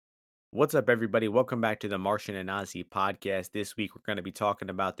What's up, everybody? Welcome back to the Martian and Ozzy podcast. This week, we're going to be talking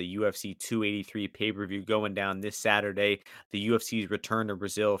about the UFC 283 pay per view going down this Saturday. The UFC's return to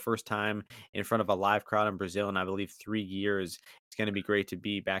Brazil, first time in front of a live crowd in Brazil in, I believe, 3 years. It's going to be great to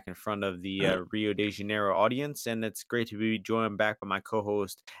be back in front of the Rio de Janeiro audience, and it's great to be joined back by my co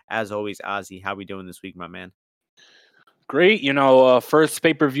host, as always, Ozzy. How we doing this week, my man? Great, first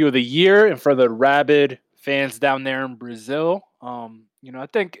pay per view of the year, and for the rabid fans down there in Brazil, I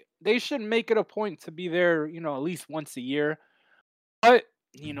think they should make it a point to be there, at least once a year. But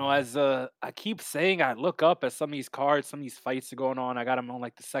as I keep saying, I look up at some of these cards, some of these fights are going on. I got them on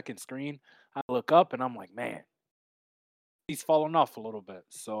like the second screen. I look up and I'm like, man, he's falling off a little bit.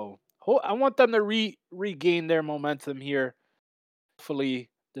 So I want them to regain their momentum here.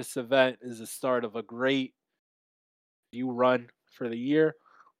 Hopefully, this event is the start of a great view run for the year.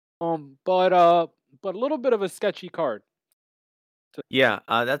 But a little bit of a sketchy card. Yeah,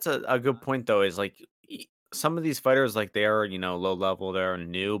 that's a good point though. Is like some of these fighters, like they are, low level, they're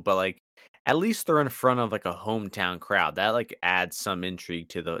new, but like at least they're in front of like a hometown crowd. That like adds some intrigue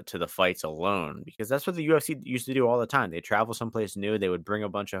to the fights alone, because that's what the UFC used to do all the time. They travel someplace new, they would bring a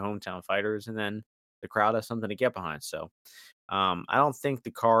bunch of hometown fighters, and then the crowd has something to get behind. So, I don't think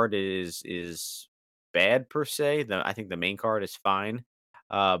the card is bad per se. I think the main card is fine,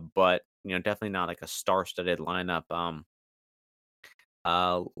 but definitely not like a star-studded lineup.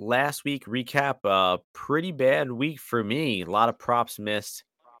 Last week recap, pretty bad week for me. A lot of props missed,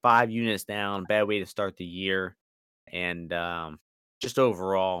 5 units down, bad way to start the year, and just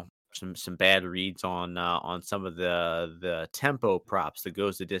overall some bad reads on some of the tempo props that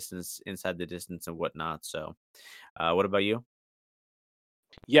goes the distance, inside the distance, and whatnot. So, what about you?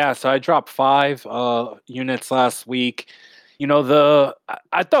 Yeah, so I dropped 5 units last week. I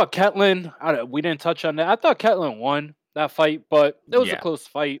thought Ketlin. We didn't touch on that. I thought Ketlin won that fight, but it was a Yeah, close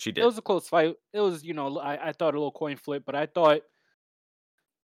fight. she It did. was a close fight. It was, I thought a little coin flip, but I thought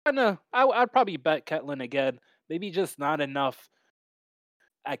I'd probably bet Ketlin again. Maybe just not enough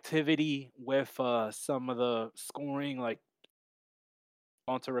activity with some of the scoring, like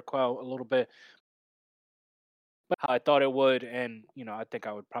on to Raquel a little bit. But how I thought it would, and I think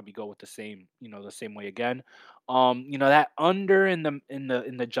I would probably go with the same way again. That under in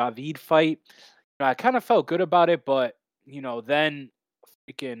the Javid fight, I kind of felt good about it, but then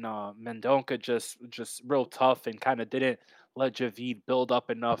freaking Mendonca just real tough and kind of didn't let Javid build up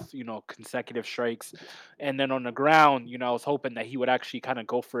enough, consecutive strikes. And then on the ground, I was hoping that he would actually kind of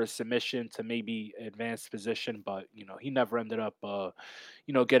go for a submission to maybe advance position, but he never ended up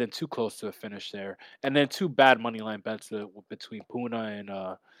getting too close to a finish there. And then two bad money line bets between Puna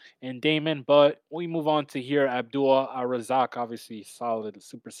and Damon. But we move on to here. Abdul Razak, obviously solid,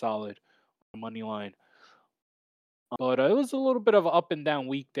 super solid money line. But it was a little bit of an up and down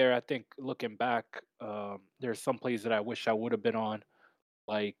week there. I think looking back, there's some plays that I wish I would have been on,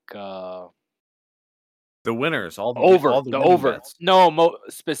 like The winners, over all the the winning over. bets. No,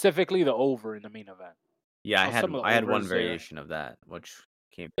 specifically the over in the main event. Yeah, Some of the I had one overs there. variation of that, which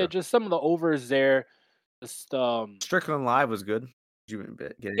came Yeah, through. just some of the overs there. Just Strickland Live was good. Did you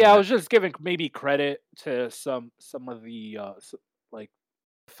get any of Yeah, I that? was just giving maybe credit to some of the like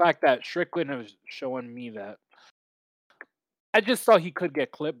the fact that Strickland was showing me that I just thought he could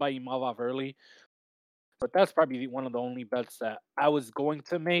get clipped by Imavov early, but that's probably one of the only bets that I was going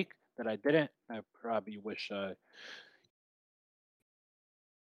to make that I didn't. I probably wish I.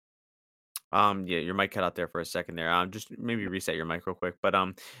 Yeah, your mic cut out there for a second there. Just maybe reset your mic real quick. But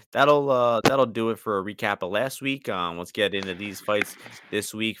that'll do it for a recap of last week. Let's get into these fights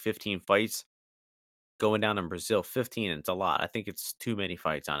this week. 15 fights going down in Brazil. 15, it's a lot. I think it's too many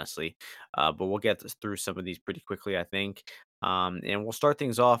fights, honestly. But we'll get through some of these pretty quickly, I think. And we'll start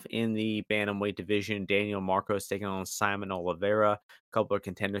things off in the bantamweight division. Daniel Marcos taking on Simon Oliveira. A couple of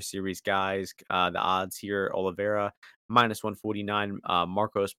contender series guys. The odds here: Oliveira -149,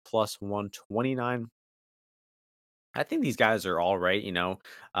 Marcos +129. I think these guys are all right,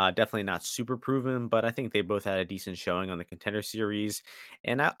 definitely not super proven, but I think they both had a decent showing on the contender series.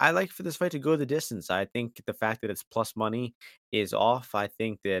 And I like for this fight to go the distance. I think the fact that it's plus money is off. I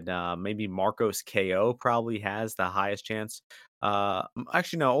think that maybe Marcos KO probably has the highest chance.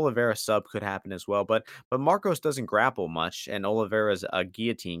 Actually, no, Oliveira sub could happen as well, but Marcos doesn't grapple much, and Oliveira's a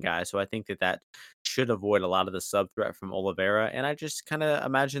guillotine guy, so I think that should avoid a lot of the sub threat from Oliveira. And I just kind of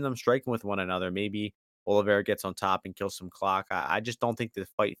imagine them striking with one another, maybe Oliveira gets on top and kills some clock. I just don't think the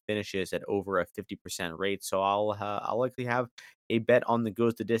fight finishes at over a 50% rate. So I'll likely have a bet on the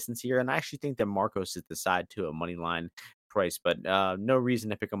goes the distance here. And I actually think that Marcos is the side to a money line price, but no reason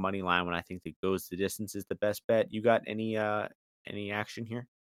to pick a money line when I think that goes the distance is the best bet. You got any action here?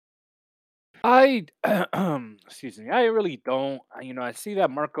 I excuse me. I really don't. I see that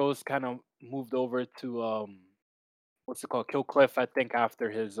Marcos kind of moved over to what's it called? Kill Cliff, I think, after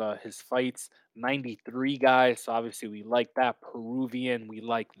his fights. 93 guys. So obviously we like that. Peruvian, we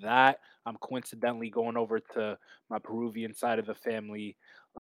like that. I'm coincidentally going over to my Peruvian side of the family,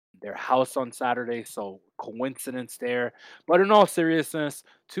 their house on Saturday. So coincidence there. But in all seriousness,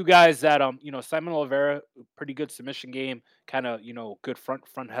 two guys that Simon Oliveira, pretty good submission game, kind of good front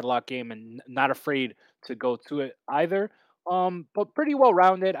headlock game, and not afraid to go to it either. But pretty well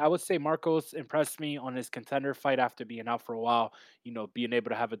rounded. I would say Marcos impressed me on his contender fight after being out for a while. Being able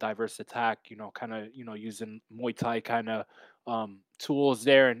to have a diverse attack. Kind of using Muay Thai kind of tools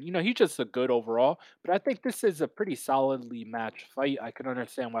there, and he's just a good overall. But I think this is a pretty solidly matched fight. I can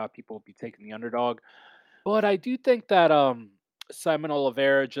understand why people would be taking the underdog, but I do think that Simon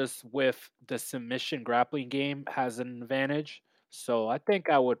Oliveira, just with the submission grappling game, has an advantage. So I think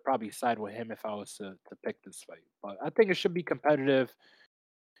I would probably side with him if I was to pick this fight. But I think it should be competitive.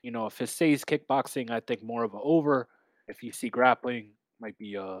 If it stays kickboxing, I think more of a over. If you see grappling, might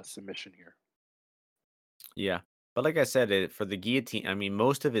be a submission here. Yeah. But like I said, for the guillotine, I mean,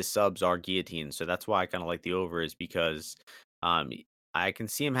 most of his subs are guillotines, so that's why I kind of like the over is because I can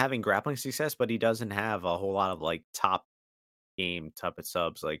see him having grappling success, but he doesn't have a whole lot of like top game type of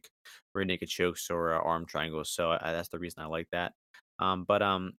subs like rear naked chokes or arm triangles. So that's the reason I like that. But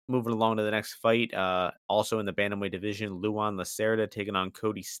moving along to the next fight, also in the bantamweight division, Luan Lacerda taking on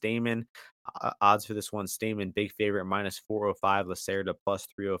Cody Stamen. Odds for this one: Stamen big favorite minus 405, Lacerda plus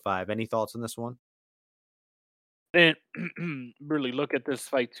 305. Any thoughts on this one? Didn't really look at this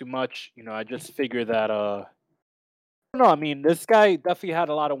fight too much. I just figure that no, I mean, this guy definitely had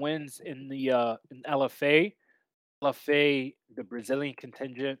a lot of wins in LFA. LFA, the Brazilian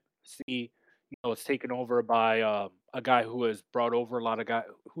contingent, was taken over by a guy who has brought over a lot of guy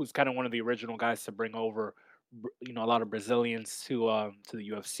who was kind of one of the original guys to bring over a lot of Brazilians to the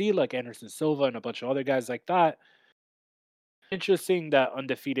UFC, like Anderson Silva and a bunch of other guys like that. Interesting that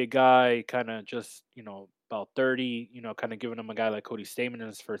undefeated guy, kind of just about 30, kind of giving him a guy like Cody Stamen in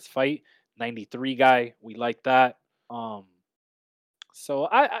his first fight. 93 guy, we like that. Um, so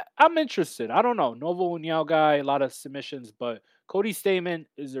I'm interested. I don't know. Novo Uniao guy, a lot of submissions, but Cody Stamen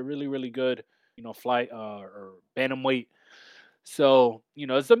is a really good, fly or bantamweight. So,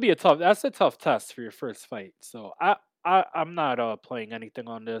 it's gonna be a tough test for your first fight. So I'm not playing anything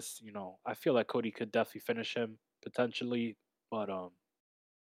on this. I feel like Cody could definitely finish him potentially, but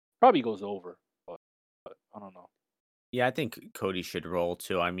probably goes over. But I don't know. Yeah, I think Cody should roll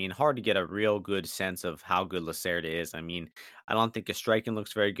too. I mean, hard to get a real good sense of how good Lacerda is. I mean, I don't think his striking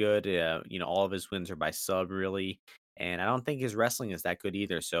looks very good. All of his wins are by sub, really. And I don't think his wrestling is that good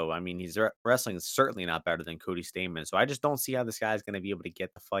either. So, I mean, his wrestling is certainly not better than Cody Stamen. So, I just don't see how this guy's going to be able to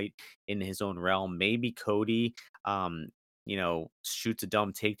get the fight in his own realm. Maybe Cody, shoots a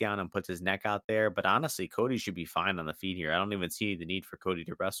dumb takedown and puts his neck out there. But honestly, Cody should be fine on the feet here. I don't even see the need for Cody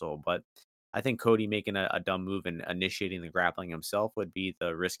to wrestle. But I think Cody making a dumb move and initiating the grappling himself would be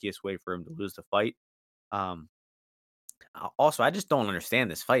the riskiest way for him to lose the fight. Um, Also, I just don't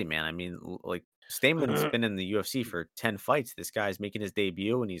understand this fight, man. I mean, like Stamen's been in the UFC for 10 fights. This guy's making his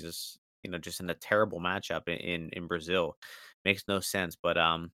debut and he's just, just in a terrible matchup in Brazil. Makes no sense. But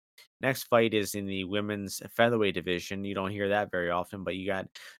next fight is in the women's featherweight division. You don't hear that very often, but you got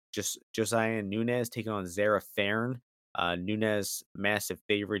just Josiah Nunez taking on Zara Farn. Nunez massive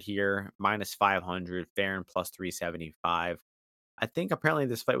favorite here, minus 500, Farn plus 375. I think apparently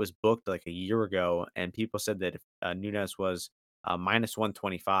this fight was booked like a year ago, and people said that if, Nunes was minus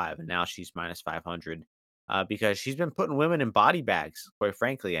 125, and now she's minus 500 because she's been putting women in body bags. Quite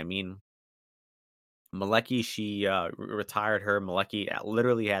frankly, I mean, Malecki, she retired her. Malecki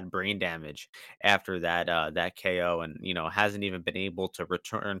literally had brain damage after that KO, and hasn't even been able to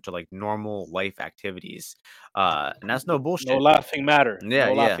return to like normal life activities. And that's no No bullshit. laughing matter. Yeah,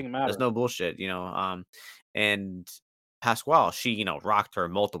 No yeah. laughing There's matter. no bullshit, and Pasquale, she, rocked her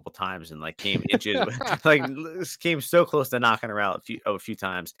multiple times and like came inches like came so close to knocking her out a few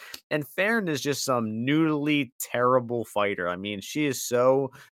times. And Farron is just some noodly terrible fighter. I mean, she is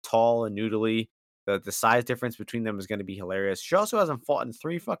so tall and noodly. The size difference between them is going to be hilarious. She also hasn't fought in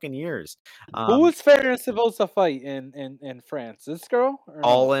 3 fucking years. Who Um, was Fair supposed to fight in France? This girl or no?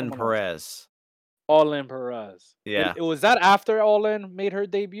 All in Someone else. Perez. All Perez. Yeah. It was that after All made her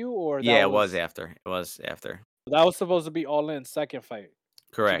debut, or Yeah, it was after. It was after. that was supposed to be All second fight?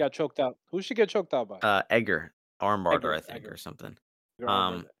 She Correct. got choked out. Who she get choked out by? Edgar, armbarder, I think, or Egger, something.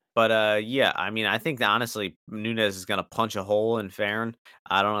 Armbruster. Yeah, I mean, I think that honestly, Nunez is gonna punch a hole in Farron.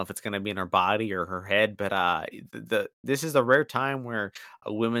 I don't know if it's gonna be in her body or her head, but this is a rare time where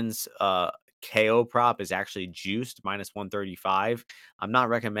a women's KO prop is actually juiced -135. I'm not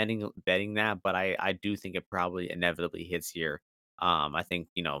recommending betting that, but I do think it probably inevitably hits here. I think,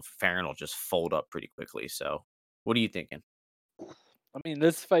 Farron will just fold up pretty quickly. So, what are you thinking? I mean,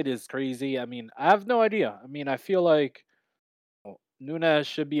 this fight is crazy. I mean, I have no idea. I mean, I feel like Nunes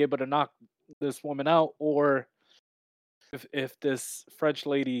should be able to knock this woman out, or if this French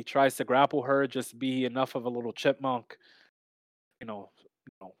lady tries to grapple her, just be enough of a little chipmunk,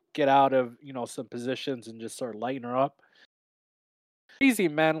 get out of some positions and just sort of lighten her up. Crazy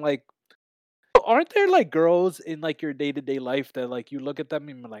man, like aren't there like girls in like your day to day life that like you look at them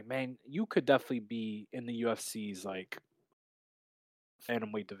and you're like, man, you could definitely be in the UFC's like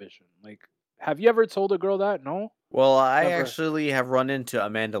phantom weight division. Like, have you ever told a girl that? No, Well, I never. actually have run into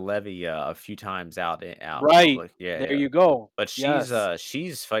Amanda Levy a few times out in Right public. Yeah, there, yeah. you go. But Yes,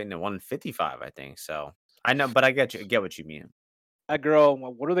 she's fighting at 155, I think. So I know, but I get what you mean. that girl.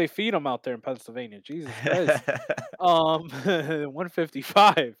 What do they feed them out there in Pennsylvania? Jesus Christ.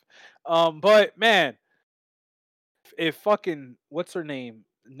 155. But man, if fucking what's her name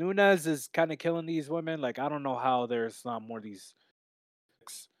Nunez is kind of killing these women, like I don't know how there's not more of these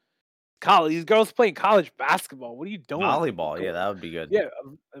college these girls playing college basketball. What are you doing? Volleyball, yeah, Go, that would be good. yeah,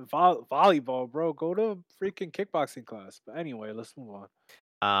 volleyball, bro. Go to freaking kickboxing class. But anyway, let's move on.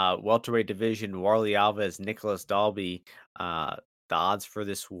 Welterweight division, Warley Alves, Nicholas Dalby. Uh, the odds for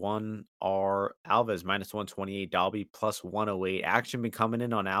this one are Alves -128, Dalby +108. Action been coming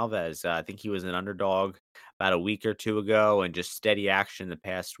in on Alves. I think he was an underdog about a week or two ago, and just steady action the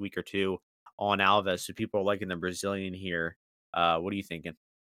past week or two on Alves. So people are liking the Brazilian here. What are you thinking?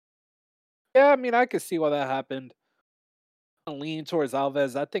 Yeah, I mean, I could see why that happened. I'm leaning towards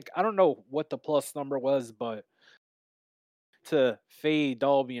Alves. I think I don't know what the plus number was, but to fade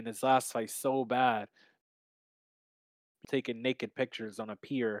Dalby in his last fight so bad, taking naked pictures on a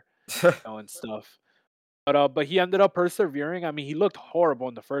pier, and stuff. But he ended up persevering. I mean, he looked horrible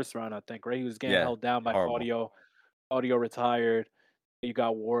in the first round, I think, right? He was getting Yeah, held down by horrible. Claudio. Claudio retired. You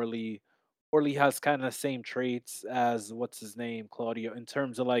got Warley. Warley has kind of the same traits as what's his name, Claudio, in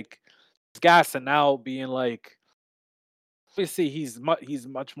terms of like gassing out, being like obviously he's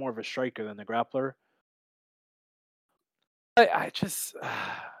much more of a striker than the grappler. I just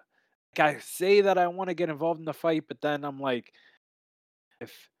like I say that I want to get involved in the fight, but then I'm like,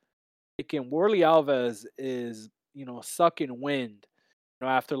 if freaking Warley Alves is sucking wind,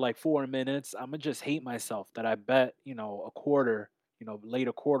 after like 4 minutes, I'm gonna just hate myself that I bet a quarter, laid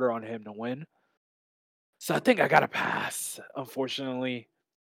a quarter on him to win. So I think I gotta pass, unfortunately.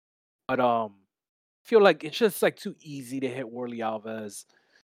 But feel like it's just like too easy to hit Warley Alves.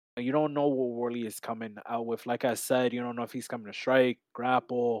 You don't know what Warley is coming out with. Like I said, you don't know if he's coming to strike,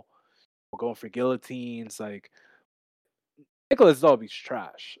 grapple, or going for guillotines. Like Nicholas Dolby's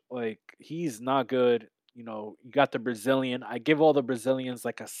trash. Like he's not good. You got the Brazilian. I give all the Brazilians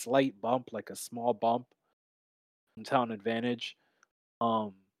like a slight bump, like a small bump, hometown advantage.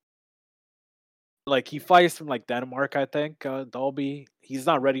 Um, like he fights from like Denmark, I think. Dolby, he's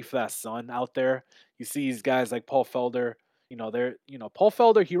not ready for that sun out there. You see these guys like Paul Felder. They're Paul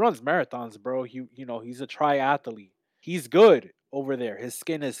Felder. He runs marathons, bro. He's a triathlete. He's good over there. His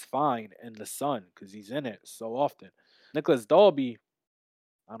skin is fine in the sun because he's in it so often. Nicholas Dolby,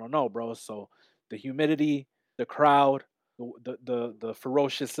 I don't know, bro. So the humidity, the crowd, the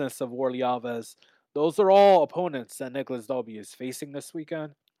ferociousness of Warley Alves, those are all opponents that Nicholas Dolby is facing this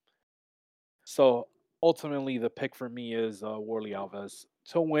weekend. So ultimately, the pick for me is Warley Alves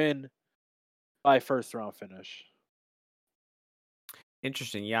to win by first round finish.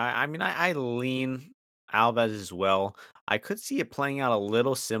 Interesting. Yeah, I mean, I lean Alves as well. I could see it playing out a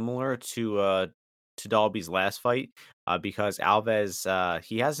little similar to Dalby's last fight, because Alves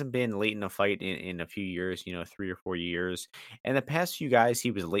he hasn't been late in a fight in a few years, 3 or 4 years. And the past few guys he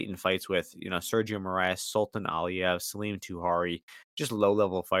was late in fights with, Sergio Moraes, Sultan Aliyev, Salim Tuhari, just low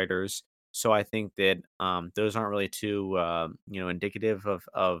level fighters. So I think that those aren't really too indicative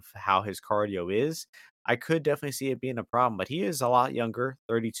of how his cardio is. I could definitely see it being a problem, but he is a lot younger,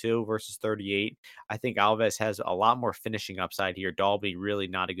 32 versus 38. I think Alves has a lot more finishing upside here. Dalby really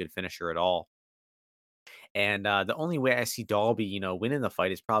not a good finisher at all. And the only way I see Dalby, winning the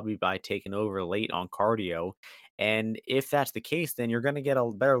fight is probably by taking over late on cardio. And if that's the case, then you're going to get a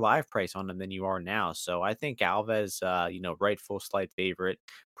better live price on him than you are now. So I think Alves, rightful slight favorite,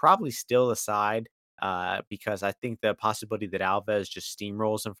 probably still aside. Because I think the possibility that Alves just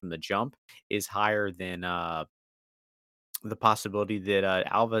steamrolls him from the jump is higher the possibility that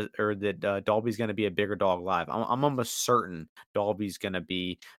Alva or that Dolby's going to be a bigger dog live. I'm almost certain Dolby's going to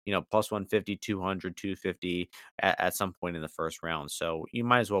be, plus 150, 200, 250 at some point in the first round. So you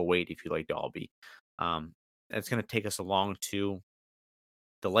might as well wait if you like Dolby. Um, it's going to take us along to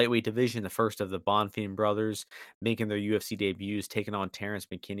the lightweight division, the first of the Bonfim brothers making their UFC debuts, taking on Terrence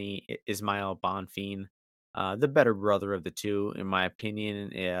McKinney, Ismail Bonfim, the better brother of the two, in my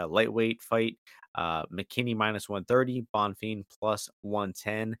opinion. Lightweight fight, McKinney minus 130, Bonfim plus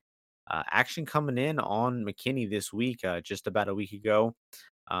 110. Action coming in on McKinney this week, just about a week ago.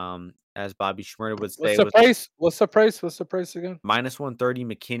 As Bobby Schmurda would What's say, the was price? What's the price? What's the price again? minus 130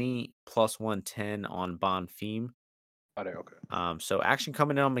 McKinney, plus 110 on Bonfim. Got it. Okay. So action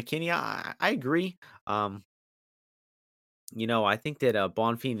coming in on McKinney. I agree. Um, I think that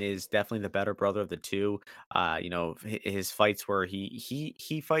Bonfim is definitely the better brother of the two. His fights where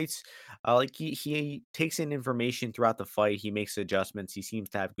he fights, like he takes in information throughout the fight. He makes adjustments. He seems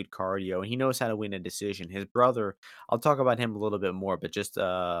to have good cardio, and he knows how to win a decision. His brother, I'll talk about him a little bit more, but just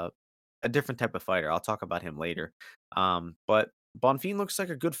a different type of fighter. I'll talk about him later. But Bonfim looks like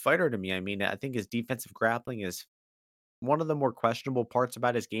a good fighter to me. I mean, I think his defensive grappling is one of the more questionable parts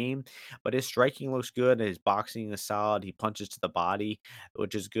about his game, but his striking looks good. His boxing is solid. He punches to the body,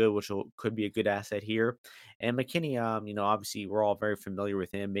 which is good, could be a good asset here. And McKinney, obviously we're all very familiar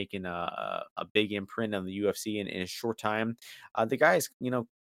with him making a big imprint on the UFC in a short time. The guy is,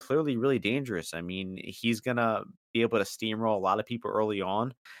 clearly really dangerous. I mean, he's gonna be able to steamroll a lot of people early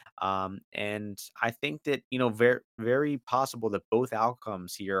on. And I think that, very, very possible that both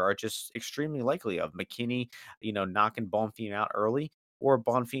outcomes here are just extremely likely of McKinney knocking Bonfim out early, or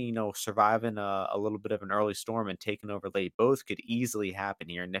Bonfim, surviving a little bit of an early storm and taking over late. Both could easily happen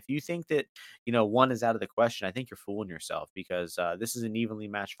here. And if you think that, one is out of the question, I think you're fooling yourself because this is an evenly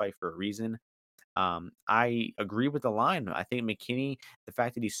matched fight for a reason. I agree with the line. I think McKinney, the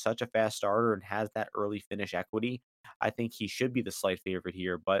fact that he's such a fast starter and has that early finish equity, I think he should be the slight favorite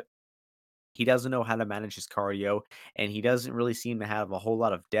here. But he doesn't know how to manage his cardio, and he doesn't really seem to have a whole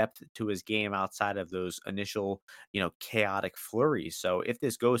lot of depth to his game outside of those initial, chaotic flurries. So if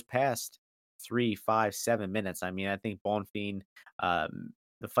this goes past 3, 5, 7 minutes, I mean, I think Bonfim,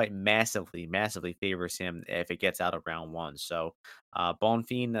 the fight massively, massively favors him if it gets out of round one. So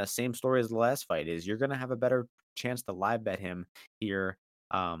Bonfim, same story as the last fight, is you're going to have a better chance to live bet him here.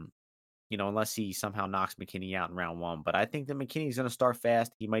 Um, unless he somehow knocks McKinney out in round one. But I think that McKinney's going to start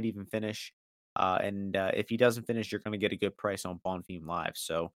fast. He might even finish. And if he doesn't finish, you're going to get a good price on Bonfim Live.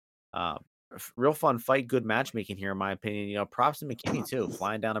 So, uh, real fun fight, good matchmaking here, in my opinion. Props to McKinney too,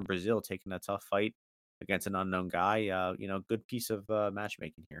 flying down to Brazil, taking a tough fight against an unknown guy. Good piece of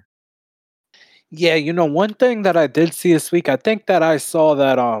matchmaking here. Yeah, one thing that I did see this week, I think that I saw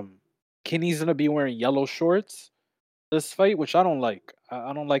that Kenny's gonna be wearing yellow shorts this fight, which I don't like.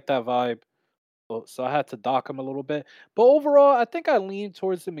 I don't like that vibe. So I had to dock him a little bit. But overall, I think I lean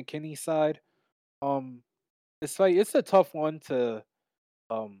towards the McKinney side. Um this fight, it's a tough one to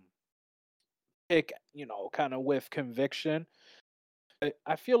um pick, kind of with conviction.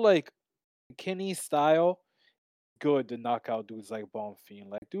 I feel like McKinney's style good to knock out dudes like Bonfim.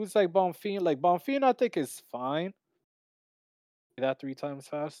 Like Bonfim, I think is fine. That three times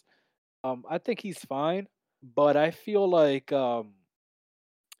fast. I think he's fine, but I feel like kind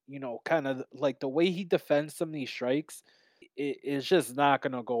of like the way he defends some of these strikes, it's just not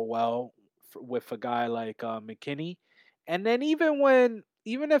gonna go well with a guy like McKinney. And then even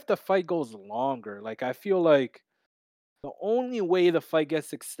if the fight goes longer, like I feel like the only way the fight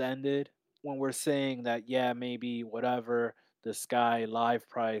gets extended when we're saying that, yeah, maybe whatever, this guy live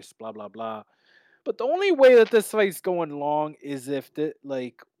price, blah blah blah. But the only way that this fight's going long is if the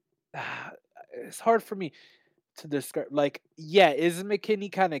like it's hard for me to describe. Like, yeah, is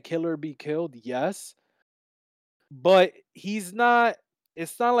McKinney kind of kill or be killed? Yes, but he's not.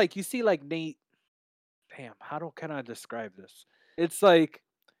 It's not like you see like Nate. Damn, can I describe this? It's like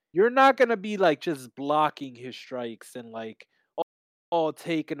you're not gonna be like just blocking his strikes and like all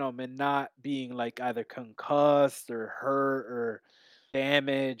taking them and not being like either concussed or hurt or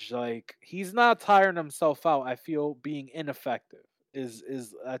damaged. Like he's not tiring himself out. I feel being ineffective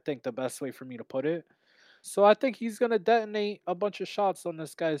is I think the best way for me to put it. So I think he's gonna detonate a bunch of shots on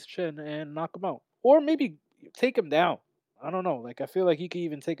this guy's chin and knock him out, or maybe take him down. I don't know. Like I feel like he could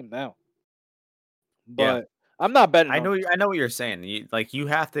even take him down, Yeah. but I'm not betting I on know this. I know what you're saying. You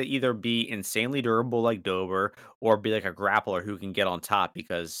have to either be insanely durable like Dober or be like a grappler who can get on top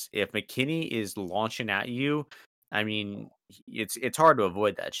because if McKinney is launching at you, I mean, it's hard to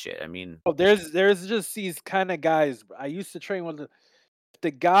avoid that shit. I mean, Oh, there's just these kind of guys. I used to train with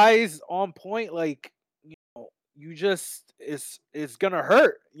the guys on point. Like you just it's gonna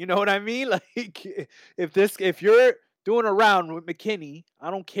hurt. You know what I mean? Like if you're doing a round with McKinney,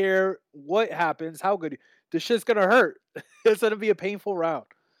 I don't care what happens, how good the shit's gonna hurt. It's gonna be a painful round.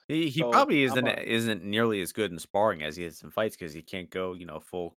 He So probably I'm a isn't nearly as good in sparring as he is in fights because he can't go,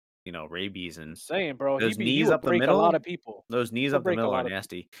 full, rabies and saying, bro, those he knees would up the break a lot middle of people. those knees He'll up the break a middle are lot of people.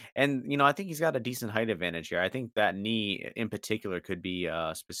 nasty. And, I think he's got a decent height advantage here. I think that knee in particular could be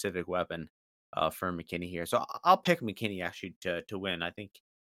a specific weapon, for McKinney here. So I'll pick McKinney actually to win. I think,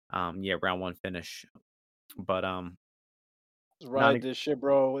 yeah, round 1 finish. But, Just not ride this shit,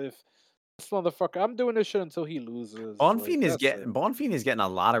 bro. If this motherfucker, I'm doing this shit until he loses. Like that's it. Bonfim is getting a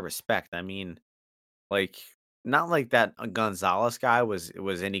lot of respect. I mean, like, not like that Gonzalez guy was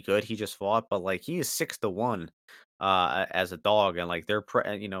any good, he just fought, but, like, he is 6-1, as a dog, and, like, they're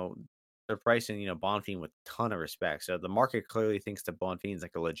pricing, Bonfim with a ton of respect, so the market clearly thinks that Bonfim's,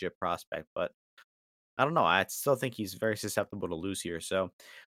 like, a legit prospect, but I don't know, I still think he's very susceptible to lose here, so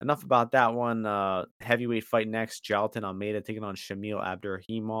enough about that one, heavyweight fight next, Jailton Almeida taking on Shamil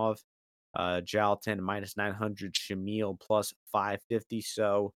Abdurakhimov, Jailton -900, Shamil +550,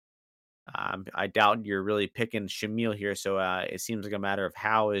 so I doubt you're really picking Shamil here, so it seems like a matter of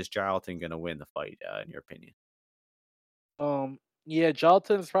how is Charlton going to win the fight, in your opinion? Yeah,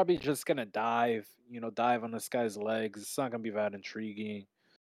 Jalton's probably just gonna dive on this guy's legs. It's not gonna be that intriguing.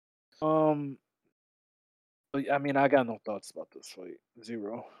 Um, but, I mean, I got no thoughts about this fight.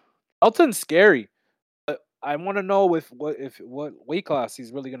 Zero. Jalton's scary. But I want to know what weight class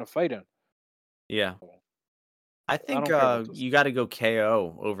he's really gonna fight in. Yeah, I I think don't care about this. you got to go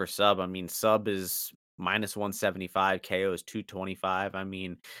KO over sub. I mean, sub is -175, KO is 225. I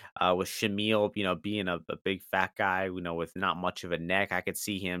mean, with Shamil, being a big fat guy, with not much of a neck, I could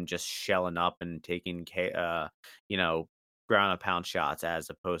see him just shelling up and taking you know, ground and pound shots as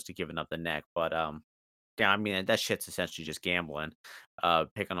opposed to giving up the neck. But yeah, I mean, that shit's essentially just gambling,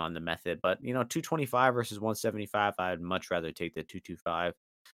 picking on the method. But, 225 versus 175, I'd much rather take the 225.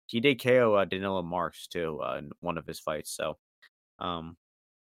 He did KO Danilo Marks too in one of his fights. So, um,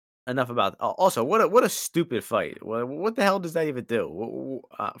 enough about. Also, what a stupid fight. What the hell does that even do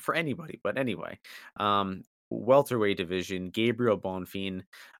for anybody? But anyway, welterweight division. Gabriel Bonfim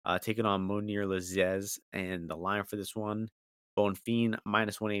taking on Monir Lazez, and the line for this one: Bonfim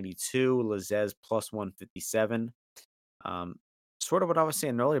 -182, Lazez +157. Um, sort of what I was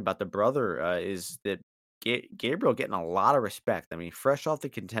saying earlier about the brother is that Gabriel getting a lot of respect. I mean, fresh off the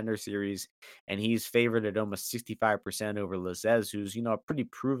contender series, and he's favored at almost 65% over Lazez, who's a pretty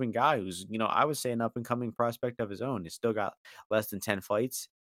proven guy. Who's I would say an up and coming prospect of his own. He's still got less than 10 fights.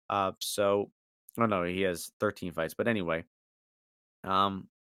 So, oh no, he has 13 fights. But anyway, um,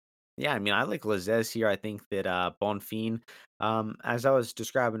 yeah, I mean, I like Lazez here. I think that Bonfim, as I was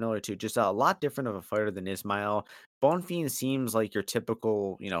describing earlier too, just a lot different of a fighter than Ismail. Bonfim seems like your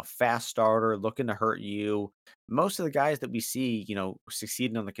typical, fast starter looking to hurt you. Most of the guys that we see,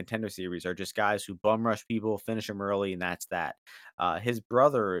 succeeding on the contender series are just guys who bum rush people, finish them early, and that's that. His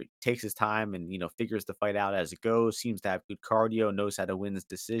brother takes his time and figures the fight out as it goes. Seems to have good cardio, knows how to win his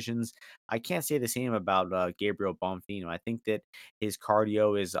decisions. I can't say the same about Gabriel Bonfim. I think that his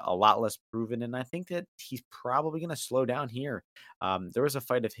cardio is a lot less proven, and I think that he's probably going to slow down here. There was a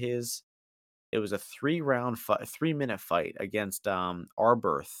fight of his. It was a 3-round fight, 3-minute fight against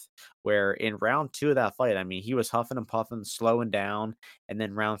Arberth, where in round 2 of that fight, I mean, he was huffing and puffing, slowing down, and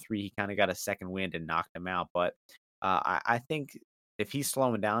then round 3, he kind of got a second wind and knocked him out. But I think if he's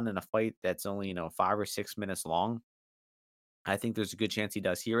slowing down in a fight that's only 5 or 6 minutes long, I think there's a good chance he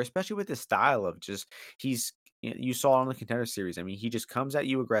does here, especially with his style of just you saw it on the contender series. I mean, he just comes at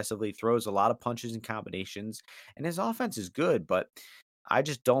you aggressively, throws a lot of punches and combinations, and his offense is good, but I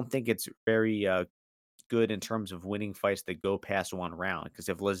just don't think it's very good in terms of winning fights that go past 1 round. Because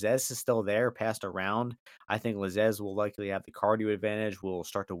if Lazez is still there past a round, I think Lazez will likely have the cardio advantage, will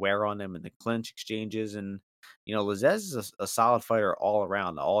start to wear on them in the clinch exchanges. And, Lazez is a solid fighter all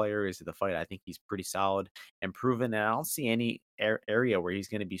around, all areas of the fight. I think he's pretty solid and proven. And I don't see any area where he's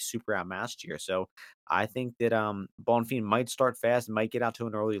going to be super outmatched here. So I think that Bonfim might start fast, might get out to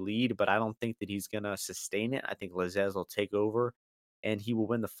an early lead, but I don't think that he's going to sustain it. I think Lazez will take over and he will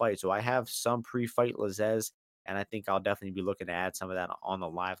win the fight. So I have some pre-fight Lazez, and I think I'll definitely be looking to add some of that on the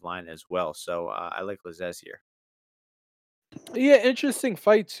live line as well. So I like Lazez here. Yeah, interesting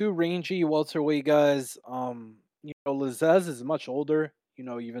fight too. Rangy welterweight guys. Lazez is much older.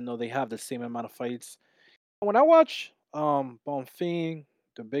 Even though they have the same amount of fights. When I watch Bonfim,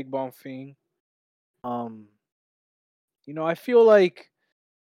 the big Bonfim, um, I feel like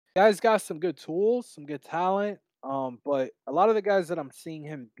guys got some good tools, some good talent. But a lot of the guys that I'm seeing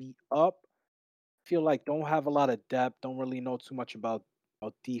him beat up feel like don't have a lot of depth, don't really know too much about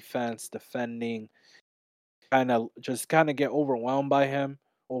defense, defending, kind of get overwhelmed by him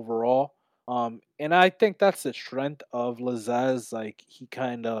overall. And I think that's the strength of Lazez. Like he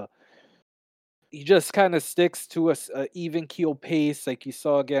just kind of sticks to a even keel pace, like you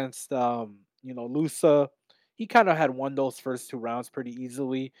saw against Lusa. He kind of had won those first two rounds pretty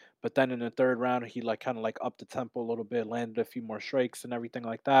easily, but then in the third round he like kind of like upped the tempo a little bit, landed a few more strikes and everything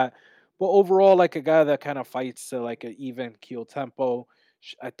like that. But overall, like a guy that kind of fights to like an even keel tempo.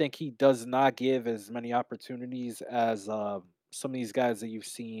 I think he does not give as many opportunities as some of these guys that you've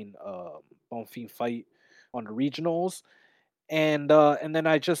seen Bonfim fight on the regionals. And then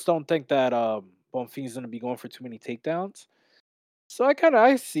I just don't think that Bonfim's gonna be going for too many takedowns. So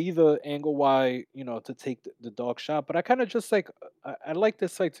I see the angle why, to take the dog shot, but I kind of just like I like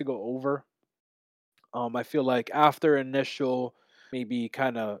this fight to go over. I feel like after initial maybe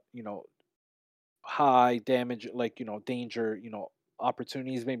kind of, high damage, like, danger,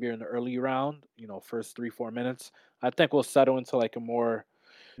 opportunities maybe in the early round, first 3-4 minutes, I think we'll settle into like a more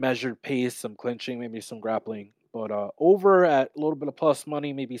measured pace, some clinching, maybe some grappling. But over at a little bit of plus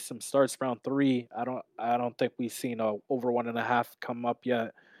money, maybe some starts round three. I don't think we've seen a over 1.5 come up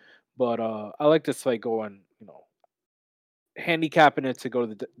yet. But I like this fight going, handicapping it to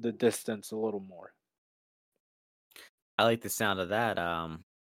go the distance a little more. I like the sound of that.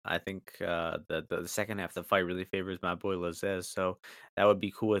 I think the second half of the fight really favors my boy Lazez, so that would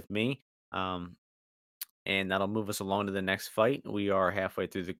be cool with me. Um, and that'll move us along to the next fight. We are halfway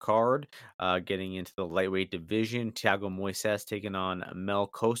through the card, getting into the lightweight division. Thiago Moises taking on Mel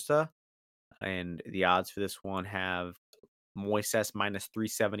Costa, and the odds for this one have Moises minus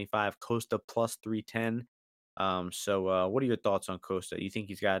 375, Costa plus 310. So what are your thoughts on Costa? You think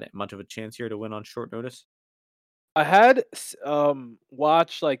he's got much of a chance here to win on short notice? I had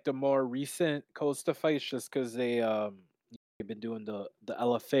watched like the more recent Costa fights just because they've been doing the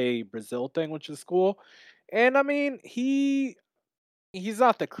LFA Brazil thing, which is cool. And I mean, he's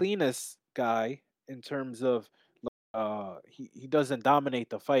not the cleanest guy in terms of he doesn't dominate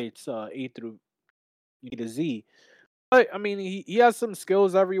the fights A through E to Z. But I mean, he has some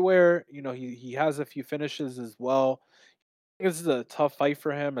skills everywhere. He has a few finishes as well. This is a tough fight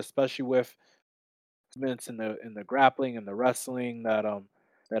for him, especially with movements in the grappling and the wrestling that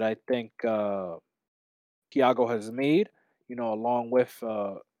I think Thiago has made, along with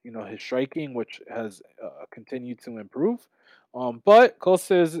his striking, which has continued to improve. But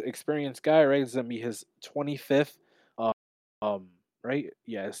Costa is an experienced guy, right? It's gonna be his 25th, uh, right?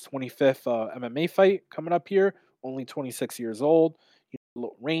 Yeah, his 25th MMA fight coming up here. Only 26 years old.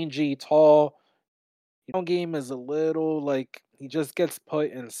 Rangy, tall. Game is a little like he just gets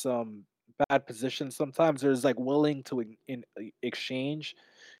put in some bad positions. Sometimes there's like willing to exchange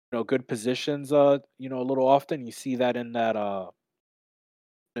good positions, a little often. You see that in that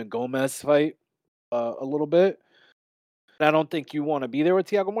in Gomez fight a little bit. And I don't think you want to be there with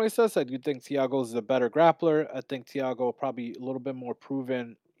Thiago Moises. I do think Thiago is a better grappler. I think Thiago probably a little bit more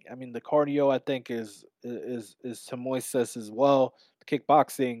proven. I mean, the cardio I think is to Moises as well.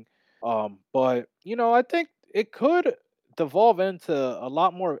 Kickboxing, but I think it could devolve into a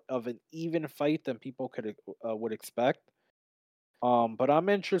lot more of an even fight than people would expect. But I'm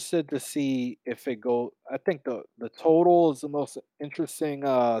interested to see if it go. I think the total is the most interesting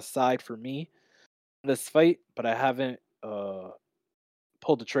side for me in this fight, but I haven't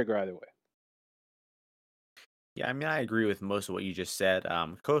pulled the trigger either way. Yeah, I mean, I agree with most of what you just said.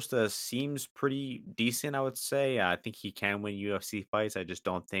 Costa seems pretty decent, I would say. I think he can win UFC fights. I just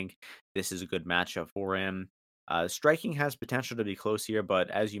don't think this is a good matchup for him. Striking has potential to be close here, but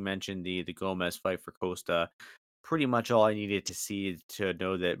as you mentioned, the Gomez fight for Costa, pretty much all I needed to see to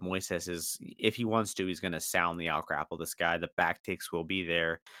know that Moises is, if he wants to, he's going to soundly outgrapple this guy. The back takes will be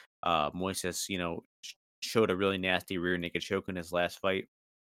there. Moises, showed a really nasty rear naked choke in his last fight,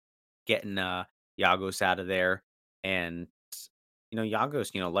 getting Yagos out of there. And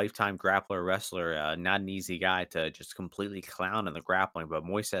Yagos, lifetime grappler wrestler, not an easy guy to just completely clown in the grappling, but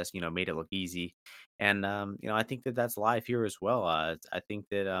Moises, made it look easy. And I think that that's live here as well. I think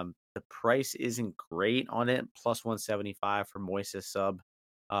that the price isn't great on it, plus 175 for Moises sub.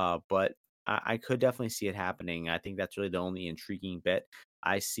 But I could definitely see it happening. I think that's really the only intriguing bet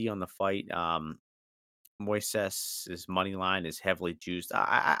I see on the fight. Moises's money line is heavily juiced.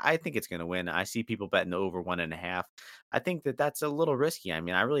 I think it's going to win. I see people betting over 1.5. I think that that's a little risky. I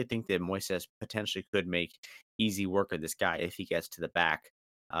mean, I really think that Moises potentially could make easy work of this guy if he gets to the back.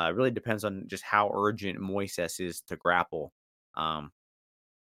 It really depends on just how urgent Moises is to grapple. Um,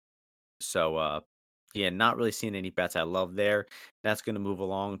 so Yeah, not really seeing any bets I love there. That's going to move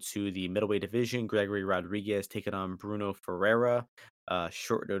along to the middleweight division. Gregory Rodriguez taking on Bruno Ferreira.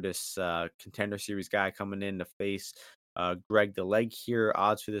 Short notice contender series guy coming in to face Greg the Leg here.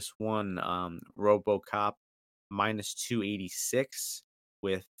 Odds for this one, RoboCop minus 286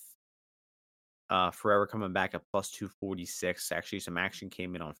 with Ferreira coming back at plus 246. Actually, some action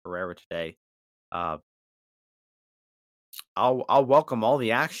came in on Ferreira today. Uh, I'll welcome all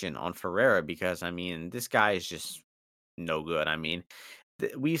the action on Ferreira because I mean this guy is just no good. I mean,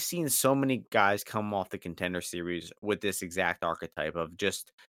 we've seen so many guys come off the contender series with this exact archetype of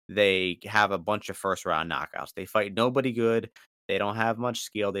just they have a bunch of first round knockouts. They fight nobody good. They don't have much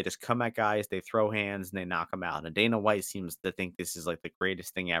skill. They just come at guys, they throw hands, and they knock them out. And Dana White seems to think this is like the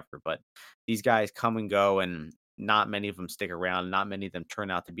greatest thing ever. But these guys come and go, and not many of them stick around. Not many of them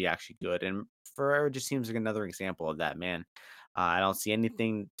turn out to be actually good. And Ferrero just seems like another example of that, man. I don't see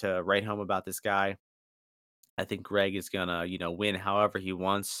anything to write home about this guy. I think Greg is gonna, win however he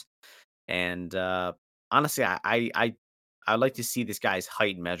wants. And honestly, I'd like to see this guy's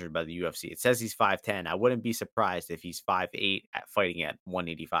height measured by the UFC. It says he's 5'10". I wouldn't be surprised if he's 5'8" at fighting at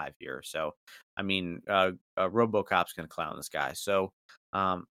 185 here. So, I mean, RoboCop's gonna clown this guy. So,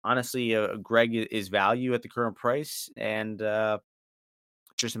 honestly, Greg is value at the current price, and it's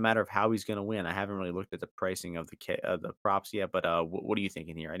just a matter of how he's gonna win. I haven't really looked at the pricing of the props yet, but what are you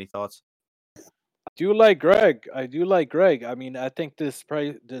thinking here? Any thoughts? Do like Greg. I do like Greg. I mean, I think this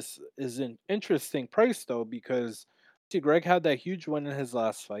is an interesting price though because see, Greg had that huge win in his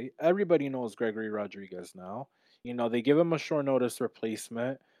last fight. Everybody knows Gregory Rodriguez now. They give him a short notice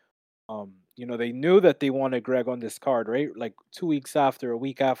replacement. They knew that they wanted Greg on this card, right? Like 2 weeks after, a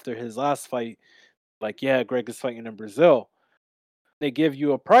week after his last fight, like, yeah, Greg is fighting in Brazil. They give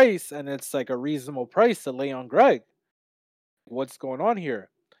you a price and it's like a reasonable price to lay on Greg. What's going on here?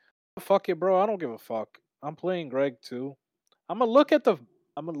 Fuck it, bro. I don't give a fuck. I'm playing Greg too. I'm gonna look at the.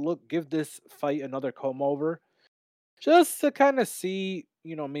 I'm gonna give this fight another comb over just to kind of see,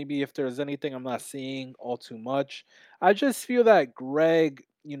 maybe if there's anything I'm not seeing all too much. I just feel that Greg,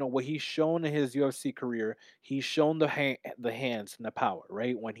 what he's shown in his UFC career, he's shown the hands and the power,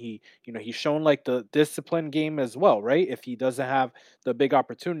 right? When he's shown like the discipline game as well, right? If he doesn't have the big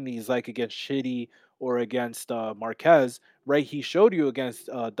opportunities like against Shitty or against Marquez, right? He showed you against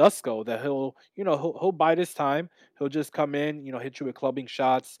Dusko that he'll bide his time. He'll just come in, hit you with clubbing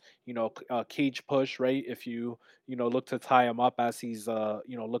shots, cage push, right? If you look to tie him up as he's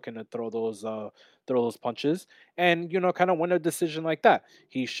looking to throw those punches and kind of win a decision like that.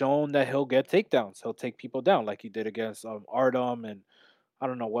 He's shown that he'll get takedowns. He'll take people down like he did against Artem and I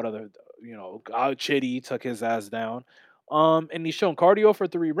don't know what other Chitty took his ass down. And he's shown cardio for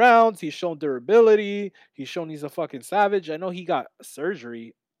 3 rounds. He's shown durability. He's shown he's a fucking savage. I know he got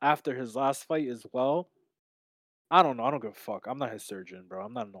surgery after his last fight as well. I don't know. I don't give a fuck. I'm not his surgeon, bro.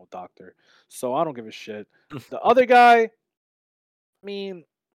 I'm not no doctor. So I don't give a shit. The other guy, I mean,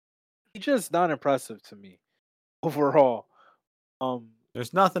 he's just not impressive to me overall. Um,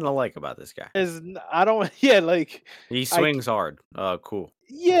 There's nothing to like about this guy. I don't, yeah, like, He I, swings hard. Cool.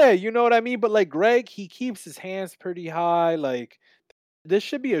 yeah, you know what I mean? But like Greg, he keeps his hands pretty high. Like, this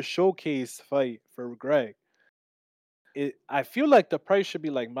should be a showcase fight for Greg. I feel like the price should be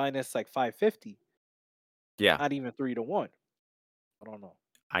like minus like 550, Yeah. not even 3 to 1. I don't know.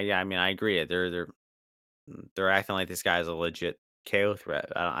 Yeah, I mean, I agree. They're acting like this guy's a legit KO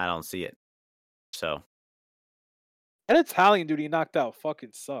threat. I don't see it. So And Italian dude he knocked out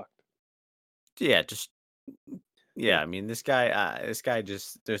fucking sucked. yeah, just Yeah. yeah. I mean, this guy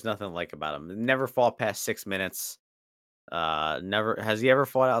just there's nothing to like about him. Never fought past 6 minutes. Never has he ever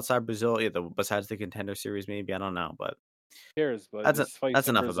fought outside Brazil? Either besides the contender series, maybe I don't know, but Cares, but that's this fight's that's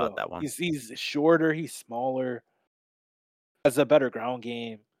in enough about Brazil. that one. He's shorter, he's smaller, has a better ground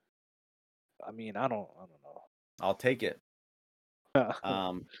game. I mean, I don't I'll take it. know.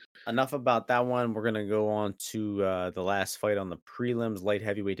 Um, enough about that one. We're gonna go on to the last fight on the prelims, light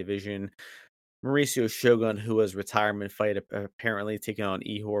heavyweight division. Mauricio Shogun, who has retirement fight apparently taking on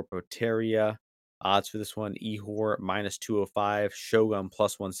Ihor Poteria. Odds for this one: Ihor minus 205, Shogun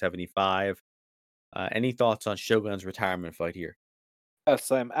plus 175. Any thoughts on Shogun's retirement fight here?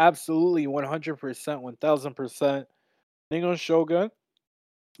 Yes, I'm absolutely 100%, 1000% betting on Shogun.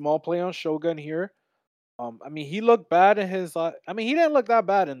 Small play on Shogun here. I mean, he looked bad in his. I mean, he didn't look that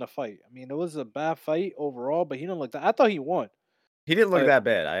bad in the fight. I mean, it was a bad fight overall, but he didn't look that. I thought he won, He didn't look but that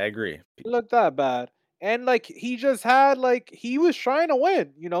bad. I agree. he looked that bad. And like he just had like he was trying to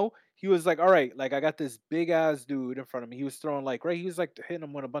win. He was like, all right, like I got this big ass dude in front of me. He was throwing like right. He was like hitting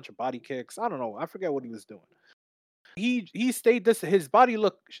him with a bunch of body kicks. I don't know. I forget what he was doing. he stayed this. His body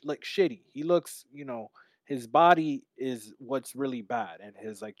like shitty. He looks, his body is what's really bad, and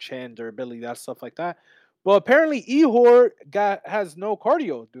his like chin durability, that stuff like that. But apparently, Ehor has no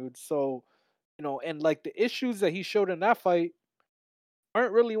cardio, dude. So and like the issues that he showed in that fight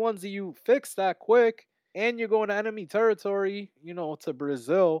aren't really ones that you fix that quick. And you're going to enemy territory, to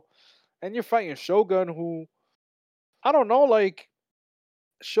Brazil, and you're fighting Shogun, who I don't know, like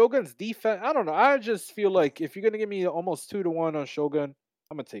Shogun's defense. I don't know. I just feel like if you're gonna give me almost 2-1 on Shogun,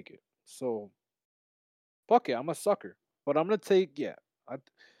 I'm gonna take it. So fuck it, I'm a sucker, but I'm gonna take I,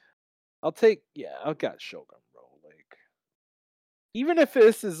 I'll take I got Shogun, bro. Like even if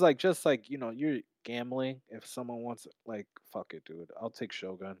this is like just like you're gambling. If someone wants it, like fuck it, dude. I'll take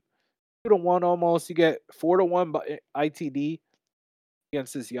Shogun. 2-1 almost. You get 4-1 by ITD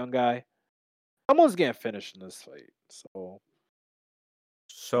against this young guy. Someone's getting finished in this fight, so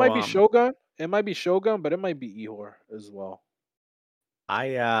it So might be Shogun. It might be Shogun, but it might be Ihor as well.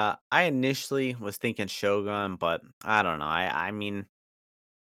 I initially was thinking Shogun, but I don't know. I mean,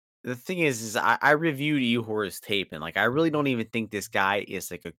 the thing is I reviewed Ehor's tape, and like I really don't even think this guy is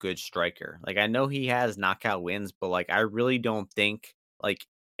like a good striker. Like I know he has knockout wins, but like I really don't think like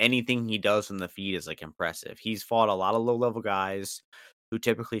anything he does on the feet is like impressive. He's fought a lot of low level guys who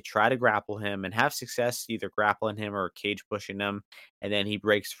typically try to grapple him and have success either grappling him or cage pushing him, and then he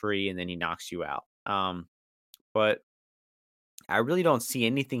breaks free and then he knocks you out. But I really don't see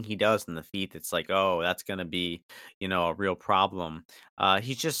anything he does in the feet that's like, oh, that's gonna be, a real problem.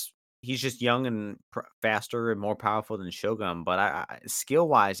 He's just young and faster and more powerful than Shogun. But skill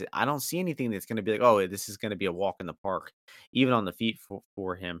wise, I don't see anything that's gonna be like, oh, this is gonna be a walk in the park, even on the feet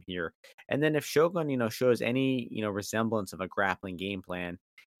for him here. And then if Shogun, shows any resemblance of a grappling game plan,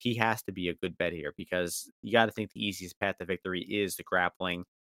 he has to be a good bet here because you got to think the easiest path to victory is the grappling.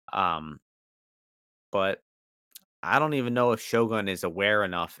 Um, but I don't even know if Shogun is aware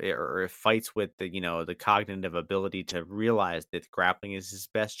enough or if fights with the cognitive ability to realize that grappling is his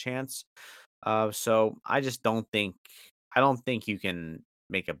best chance. So I don't think you can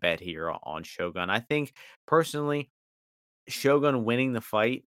make a bet here on Shogun. I think personally Shogun winning the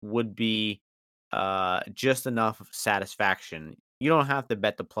fight would be, just enough satisfaction. You don't have to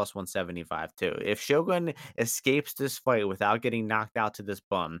bet the plus 175 too. If Shogun escapes this fight without getting knocked out to this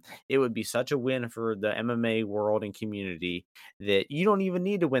bum, it would be such a win for the MMA world and community that you don't even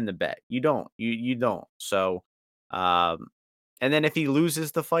need to win the bet. You don't. You don't. So, um, and then if he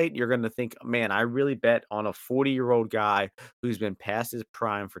loses the fight, you're gonna think, man, I really bet on a 40-year-old guy who's been past his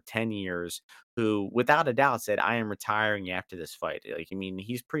prime for 10 years who, without a doubt, said, "I am retiring after this fight." Like, I mean,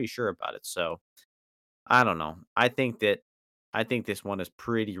 he's pretty sure about it. So I don't know. I think this one is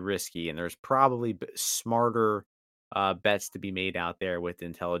pretty risky, and there's probably smarter bets to be made out there with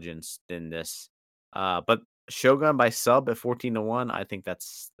intelligence than this. But Shogun by sub at 14-1, I think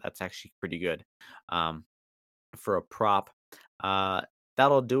that's actually pretty good um, for a prop. Uh,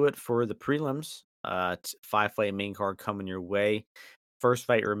 that'll do it for the prelims. Five fight main card coming your way. First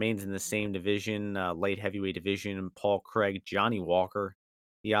fight remains in the same division, light heavyweight division. Paul Craig, Johnny Walker.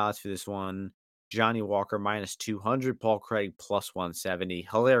 The odds for this one: Johnny Walker minus 200, Paul Craig plus 170.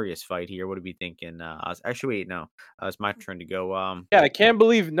 Hilarious fight here. What are we thinking? Actually, wait, no, it's my turn to go. Yeah, I can't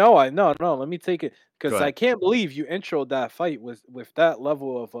believe no. Let me take it Go because I ahead. can't believe you introed that fight with that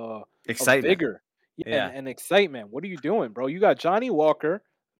level of Excitement. vigor, yeah, and, Yeah, and excitement. What are you doing, bro? You got Johnny Walker,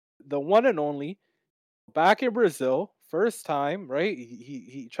 the one and only, back in Brazil, first time, right?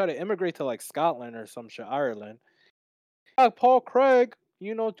 He tried to immigrate to like Scotland or some shit, Ireland. Paul Craig,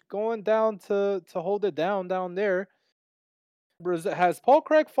 going down to hold it down there. Brazil has Paul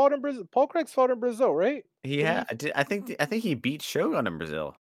Craig fought in Brazil. Paul Craig's fought in Brazil, right? he Did had. he? I think he beat Shogun in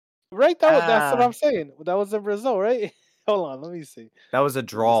Brazil. Right, that's what Ah, I'm saying. That was in Brazil, right? Hold on, let me see. that was a Let me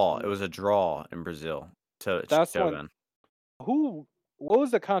draw. It see. was a draw in Brazil to That's when Shogun. who what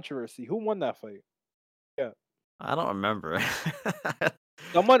was the controversy? Who won that fight? Yeah. I don't remember.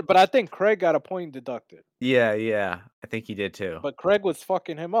 Someone but I think Craig got a point deducted. Yeah, yeah. I think he did too. But Craig was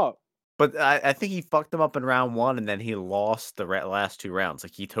fucking him up. But I think he fucked him up in round 1, and then he lost the last 2 rounds,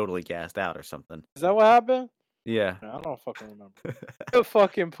 like, he totally gassed out or something. Is that what happened? Yeah. I don't fucking remember.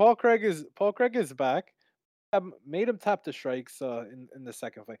 Fucking Paul Craig is back. Made him tap the strikes in the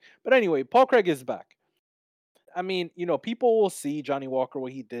second fight. But anyway, Paul Craig is back. I mean, people will see Johnny Walker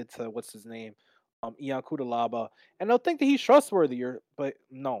what he did to what's his name, Ian Kudalaba, and they'll think that he's trustworthier. But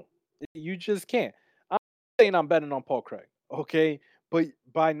no, you just can't. I'm not saying I'm betting on Paul Craig, okay? But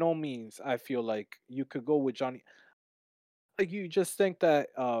by no means I feel like you could go with Johnny. Like you just think that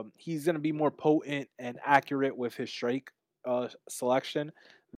he's gonna be more potent and accurate with his strike selection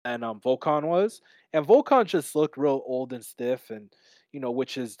than Volkan was, and Volkan just looked real old and stiff, and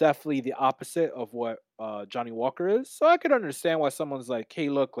which is definitely the opposite of what Johnny Walker is. So I could understand why someone's like, "Hey,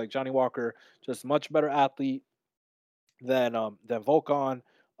 look, like Johnny Walker, just much better athlete than Volkan.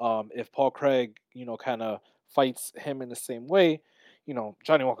 If Paul Craig, kind of fights him in the same way,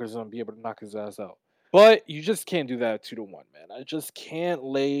 Johnny Walker's gonna be able to knock his ass out." But you just can't do that 2-1, man. I just can't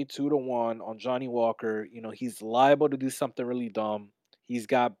lay 2-1 on Johnny Walker. He's liable to do something really dumb. He's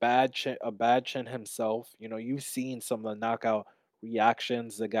got a bad chin himself. You've seen some of the knockout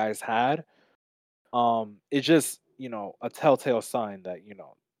reactions the guy's had. It's just, a telltale sign that,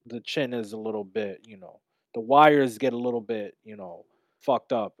 the chin is a little bit, the wires get a little bit,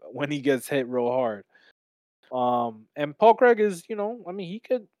 fucked up when he gets hit real hard. And Paul Craig is, I mean,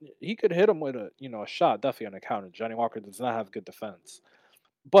 he could hit him with a shot definitely on the counter. Johnny Walker does not have good defense,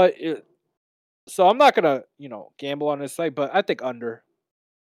 but so I'm not gonna, gamble on this site, but I think under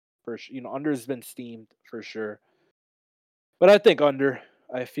for sure. Under has been steamed for sure, but I think under.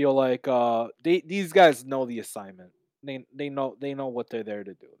 I feel like these guys know the assignment. They know what they're there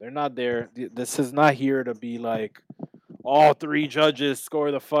to do. They're not there. This is not here to be like all three judges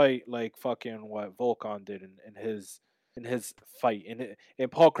score the fight like fucking what Volkan did in his fight in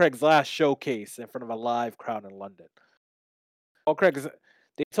Paul Craig's last showcase in front of a live crowd in London. Paul Craig is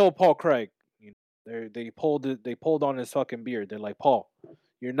they told Paul Craig, they pulled on his fucking beard. They're like, "Paul,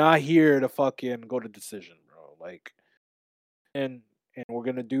 you're not here to fucking go to decision, bro. Like and we're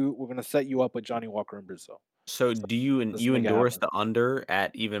gonna set you up with Johnny Walker in Brazil. So So do you let's you make it endorse happen." the under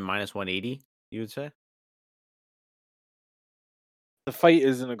at even minus 180? You would say? The fight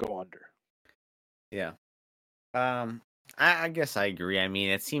isn't gonna go under. Yeah. Um, I guess I agree. I mean,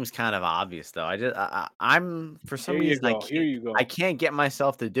 it seems kind of obvious though. I'm for some Here you reason go. Here you I go. can't get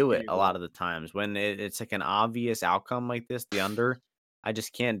myself to do Here it you a lot go. of the times when it's like an obvious outcome like this, the under. I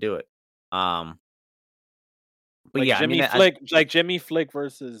just can't do it. Um, but Like yeah, I mean, Jimmy Flick, like Jimmy Flick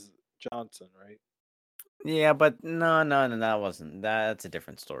versus Johnson, right? yeah, but no, that wasn't. That's a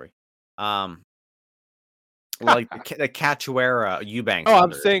different story. Um, like the Cachoeira Eubanks No, I'm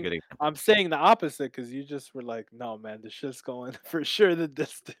under is a saying good example. I'm saying the opposite because you just were like, "No, man, this shit's going for sure the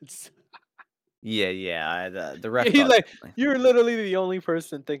distance." Yeah. The ref He's thought like, differently. "You're literally the only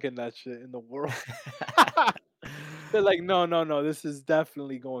person thinking that shit in the world." They're like, "No, no, no, this is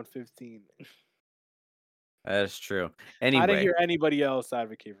definitely going 15." That is true. I didn't Anyway, hear anybody else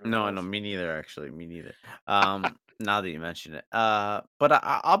advocate for that. no, me neither. Actually, me neither. Now that you mention it, but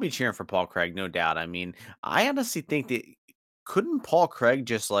I'll be cheering for Paul Craig, no doubt. I mean, I honestly think that couldn't Paul Craig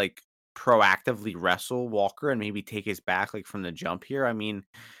just like proactively wrestle Walker and maybe take his back like from the jump here? I mean,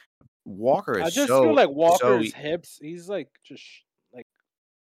 Walker I is just feel like so Walker's hips, he's like just like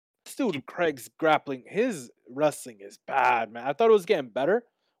this dude Craig's grappling, his wrestling is bad, man. I thought it was getting better.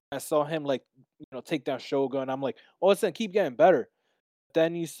 I saw him like, take down Shogun. I'm like, oh, it's gonna keep getting better.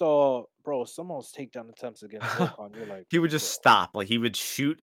 Then you saw, bro, some of those takedown attempts against Volkan. You're like, he would just bro, stop. Like he would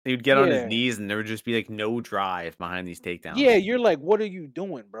shoot. He would get on his yeah, knees, and there would just be like no drive behind these yeah. takedowns. You're like, what are you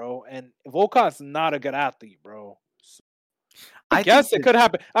doing, bro? And Volkan's not a good athlete, bro. I I think guess it that could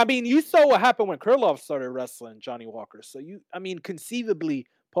happen. I mean, you saw what happened when Krylov started wrestling Johnny Walker. So I mean, conceivably,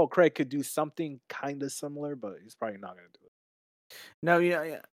 Paul Craig could do something kind of similar, but he's probably not going to do it. no,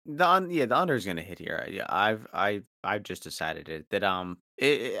 yeah. The under is gonna hit here. Yeah, I've just decided it that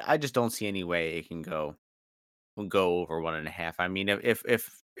I just don't see any way it can go over 1.5. I mean, if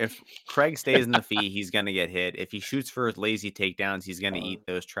Craig stays in the feet, he's gonna get hit. If he shoots for his lazy takedowns, he's gonna eat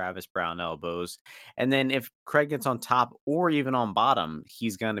those Travis Brown elbows. And then if Craig gets on top or even on bottom,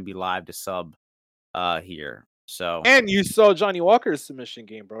 he's gonna be live to sub here. So And you saw Johnny Walker's submission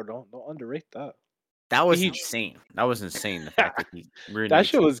game, bro. Don't underrate that. that was He insane. That was insane. The fact that he rear that naked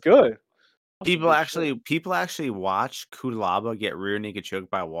shit choked. was good. That was some People good shit. actually people actually watched Kudalaba get rear naked choked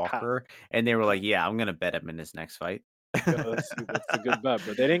by Ha, Walker, and they were like, ha. "Yeah, I'm gonna bet him in his next fight." Yeah, that's a good bet,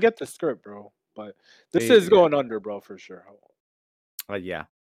 but they didn't get the script, bro. But this is Yeah, going under, bro, for sure. yeah.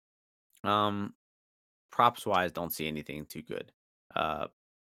 Um, props wise, don't see anything too good. Uh,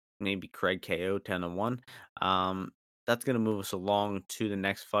 maybe Craig KO 10-1. That's gonna move us along to the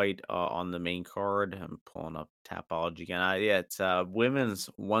next fight on the main card. I'm pulling up Tapology again. Yeah, it's women's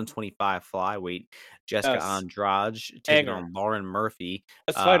 125 flyweight. Jessica Yes, Andrade taking anger. on Lauren Murphy.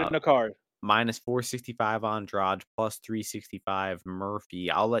 Let's fight in Uh, the card. minus 465 Andrade, plus 365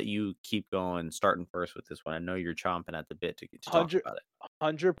 Murphy. I'll let you keep going, starting first with this one. I know you're chomping at the bit to get to talk 100 about it.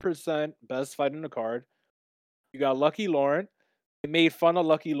 100% best fight in the card. You got Lucky Lauren. They made fun of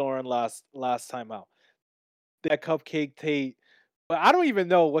Lucky Lauren last time out. That Cupcake Tate But I don't even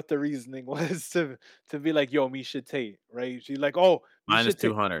know what the reasoning was to be like, "Yo, Misha Tate," right? She's like, "Oh, Misha Minus Tate,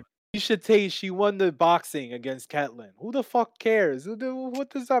 200. Misha Tate, she won the boxing against Catlin." Who the fuck cares? What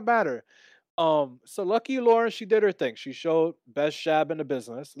does that matter? So Lucky Lauren, she did her thing. She showed best jab in the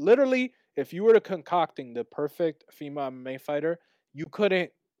business. Literally, if you were to concocting the perfect female MMA fighter, you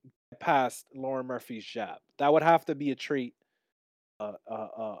couldn't get past Lauren Murphy's jab. That would have to be a treat.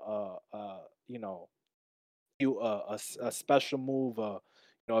 You know, a special move,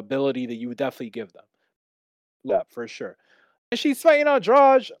 ability that you would definitely give them. Yeah, for sure. And she's fighting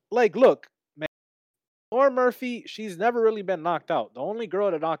Andrade. Like, look, man, Lauren Murphy, she's never really been knocked out. The only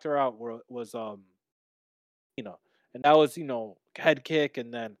girl that knocked her out was you know, and that was, head kick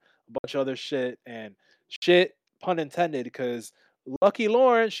and then a bunch of other shit and shit, pun intended, because Lucky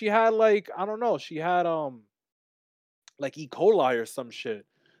Lauren, she had like, I don't know, she had like E. coli or some shit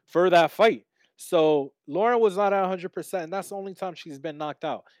for that fight. So Lauren was not at 100%, and that's the only time she's been knocked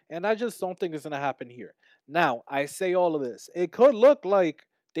out. And I just don't think it's gonna happen here. Now, I say all of this. It could look like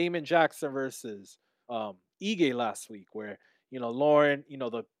Damon Jackson versus Ige last week, where Lauren,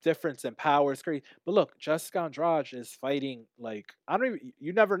 the difference in power is crazy. But look, Jessica Andrade is fighting like I don't even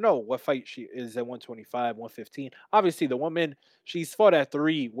you never know what fight she is at 125, 115. Obviously, the woman she's fought at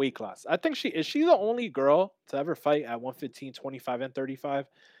 3 weight class. I think she the only girl to ever fight at 115, 25, and 35?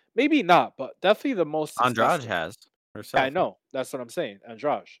 Maybe not, but definitely the most Andrade successful. has Yeah, I herself. know. That's what I'm saying.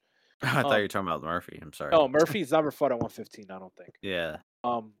 Andrade. I thought you Um, were talking about Murphy. I'm sorry. no, Murphy's never fought at 115, I don't think. Yeah.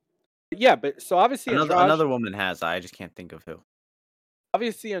 Um, yeah, but so obviously Another Andrade, another woman has. I just can't think of who.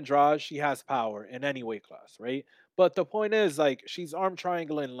 she has power in any weight class, right? But the point is, like, she's arm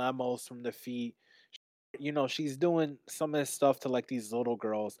triangling Lemos from the feet. She's doing some of this stuff to like these little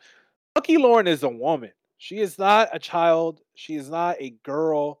girls. Lucky Lauren is a woman. She is not a child. She is not a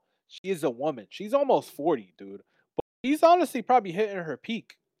girl. She is a woman. She's almost 40, dude. But she's honestly probably hitting her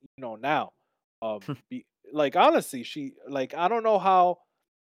peak, now. Like honestly, she like I don't know how.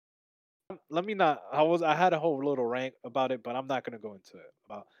 Let me not. I had a whole little rant about it, but I'm not gonna go into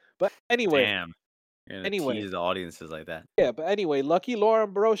it. But anyway, Damn. You're gonna anyway, tease the audiences like that. yeah. But anyway, Lucky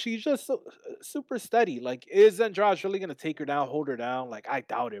Lauren, bro, she's just super steady. Like, is Andrade really gonna take her down, hold her down? Like, I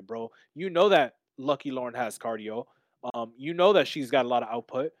doubt it, bro. You know that Lucky Lauren has cardio. You know that she's got a lot of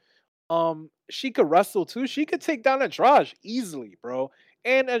output. She could wrestle too. She could take down Andrade easily, bro.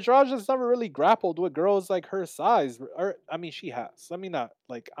 And Andrade has never really grappled with girls like her size. Or I mean, she has. Let me not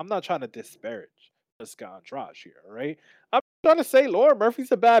like. I'm not trying to disparage Jessica Andrade here, right? I'm trying to say Laura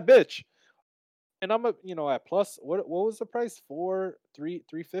Murphy's a bad bitch, and I'm at plus. What was the price?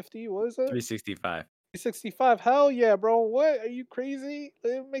 350. What is it? 365. 365. Hell yeah, bro. What are you crazy?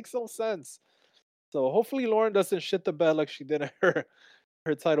 It makes no sense. So hopefully Lauren doesn't shit the bed like she did in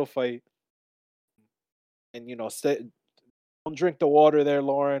her title fight, and stay. Don't drink the water there,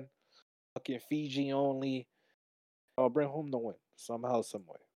 Lauren. Fucking Fiji only. I'll bring home the win somehow, some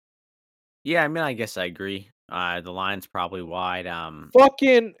way. Yeah, I mean, I guess I agree. The line's probably wide.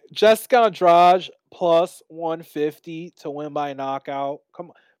 Fucking Jessica Andrade plus 150 to win by knockout. Come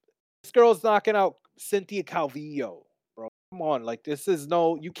on. This girl's knocking out Cynthia Calvillo, bro. Come on. Like, this is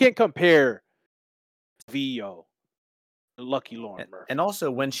no, you can't compare Calvillo to Lucky Lauren And Murphy. also,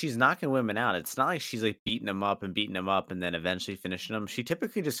 when she's knocking women out, it's not like she's like beating them up and then eventually finishing them. She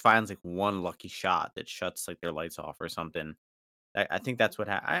typically just finds like one lucky shot that shuts like their lights off or something. I think that's what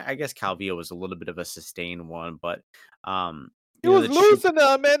I guess Calvillo was a little bit of a sustained one, but He was the shoot, losing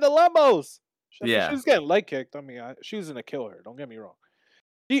to Amanda Lemos. I mean, she yeah. was getting leg kicked. I mean, she was going to kill her. Don't get me wrong.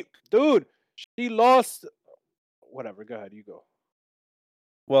 Dude, she lost. Whatever. Go ahead. You go.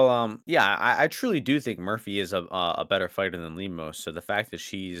 Well, yeah, I truly do think Murphy is a better fighter than Lemos. So the fact that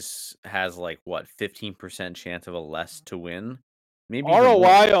she's has like what 15% chance of a less to win, maybe even more.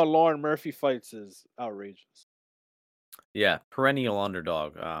 ROI on Lauren Murphy fights is outrageous. Yeah, perennial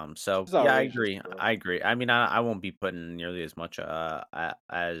underdog. So It's yeah, I outrageous, agree. bro. I agree. I mean, I won't be putting nearly as much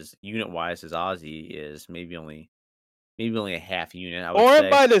as unit wise as Ozzy is. Maybe only a half unit, I would Lauren say.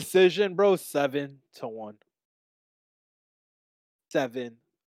 by decision, bro. 7-1. 7-1.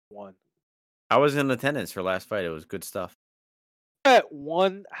 I was in attendance for last fight. It was good stuff. At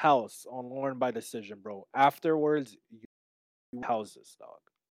one house on Lauren by decision, bro. Afterwards, you houses, dog.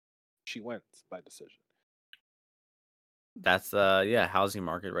 She wins by decision. That's yeah, housing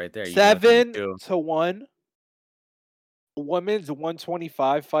market right there. You can win for the Seven two. to one. Women's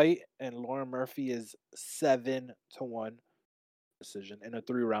 125 fight, and Lauren Murphy is 7-1 decision in a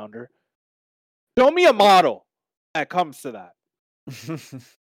 3-rounder. Show me a model that comes to that.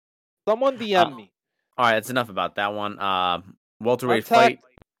 Someone Uh, DM me. all right, that's enough about that one. Welterweight Contact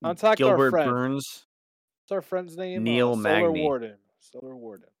fight. contact our Gilbert friend. Burns. what's our friend's name? Neil Solar Magny. Warden. Solar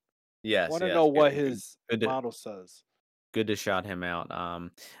Warden. Yes, Want to know yes, what good, his good to model says. shout him out.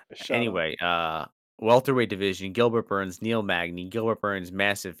 Shout out. Anyway, welterweight division, Gilbert Burns, Neil Magny. Gilbert Burns,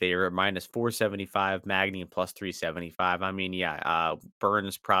 massive favorite, minus 475, Magny plus 375. I mean, yeah,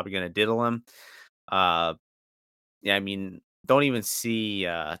 Burns probably gonna diddle him. Uh, Yeah, I mean, don't even see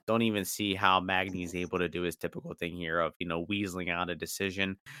how Magny's able to do his typical thing here of, weaseling out a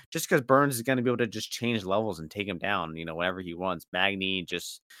decision just because Burns is gonna be able to just change levels and take him down, whenever he wants. Magny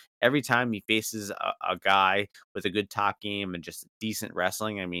just every time he faces a guy with a good top game and just decent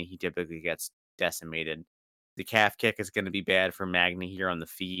wrestling, I mean, he typically gets decimated. The calf kick is gonna be bad for Magny here on the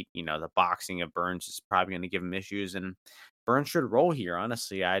feet. The boxing of Burns is probably gonna give him issues, and Burns should roll here,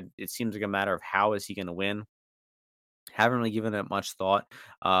 honestly. It seems like a matter of how is he gonna win. Haven't really given it much thought,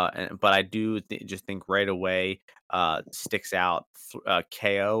 but I do just think right away sticks out.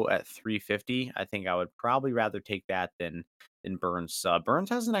 KO at 350. I think I would probably rather take that than Burns sub. Burns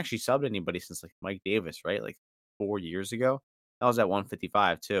hasn't actually subbed anybody since like Mike Davis, right? Like 4 years ago. That was at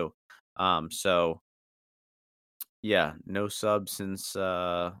 155 too. So yeah, no sub since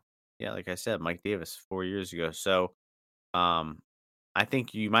yeah, like I said, Mike Davis 4 years ago. So um, I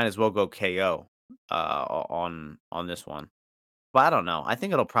think you might as well go KO on this one. But I don't know. I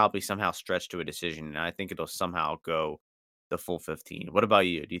think it'll probably somehow stretch to a decision, and I think it'll somehow go the full 15. What about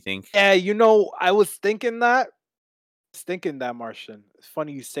you? Do you think Yeah, I was thinking that. Thinking that, Martian. It's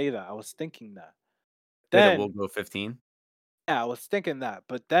funny you say that. I was thinking that. that it will Then, go 15? yeah, I was thinking that.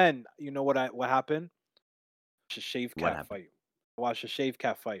 But then, you know what happened? Watch a shave What cat happened? fight. Watch a shave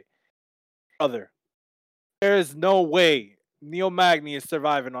cat fight. Brother, there is no way Neil Magny is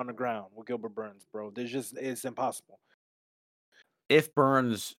surviving on the ground with Gilbert Burns, bro. It's impossible. If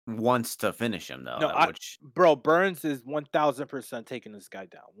Burns wants to finish him, though, No, at which bro, Burns is 1000% taking this guy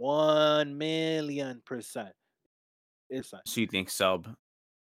down. 1,000,000%. It's so you think sub?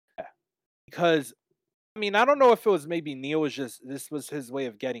 because I mean, I don't know if it was maybe Neil was just this was his way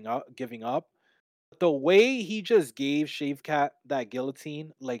of giving up. The way he just gave Shave Cat that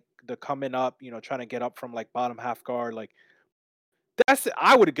guillotine, like the coming up, trying to get up from like bottom half guard, like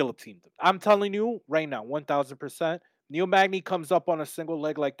I would have guillotined him. I'm telling you right now, 1000%. Neil Magny comes up on a single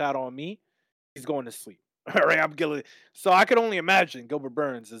leg like that on me, he's going to sleep. All right, I'm guilty. So I could only imagine Gilbert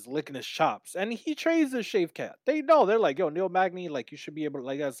Burns is licking his chops, and he trades the Shave Cat. They know they're like, yo, Neil Magny, like you should be able to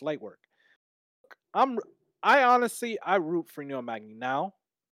like that's light work. I'm I honestly I root for Neil Magny now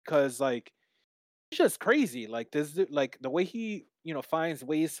because like he's just crazy. Like like the way he finds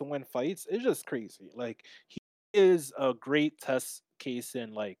ways to win fights is just crazy. Like he is a great test case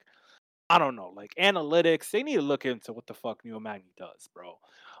in like I don't know like analytics. They need to look into what the fuck Neil Magny does, bro.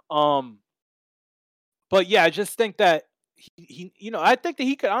 Um, but yeah, I just think that I think that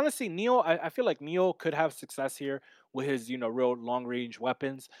he could honestly Neil. I feel like Neil could have success here with his real long range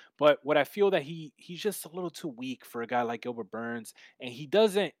weapons. But what I feel that he's just a little too weak for a guy like Gilbert Burns, and he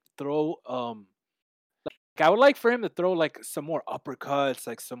doesn't throw. Like, I would like for him to throw like some more uppercuts,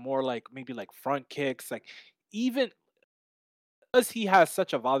 like some more like maybe like front kicks, like even because he has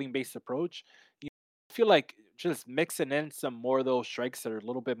such a volume based approach. I feel like just mixing in some more of those strikes that are a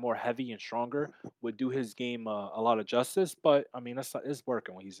little bit more heavy and stronger would do his game a lot of justice. But I mean, it's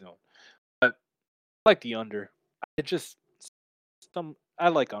working what he's doing. But I like the under. It just I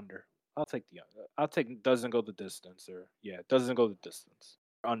like under. I'll take the under. I'll take doesn't go the distance or yeah, doesn't go the distance.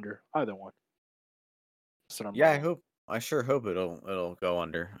 Under either one. That's what I'm Yeah, rolling. I sure hope it'll go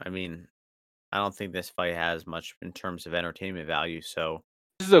under. I mean, I don't think this fight has much in terms of entertainment value, so,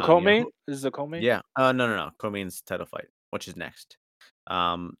 This is a co-main. ho This is a co-main. yeah. No, no, no. Co-main's title fight, which is next.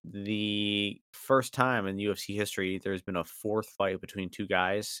 The first time in UFC history there's been a fourth fight between two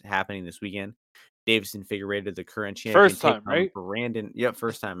guys happening this weekend. Davison Figueiredo, the current champion, First taking time, on right? Brandon. Yep,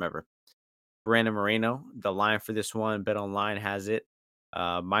 first time ever. Brandon Moreno. The line for this one, Bet Online has it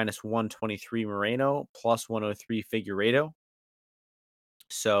minus 123 Moreno, plus 103 Figueiredo.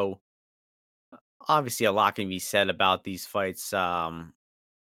 So obviously a lot can be said about these fights. I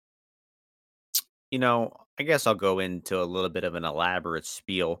guess I'll go into a little bit of an elaborate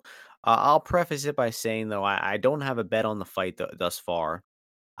spiel. I'll preface it by saying, though, I don't have a bet on the fight thus far.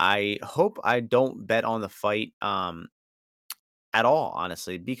 I hope I don't bet on the fight at all,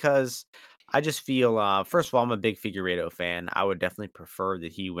 honestly, because I just feel, first of all, I'm a big Figueredo fan. I would definitely prefer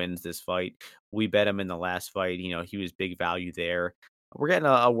that he wins this fight. We bet him in the last fight. He was big value there. We're getting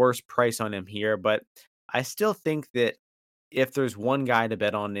a worse price on him here, but I still think that if there's one guy to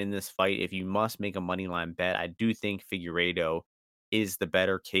bet on in this fight, if you must make a money line bet, I do think Figueredo is the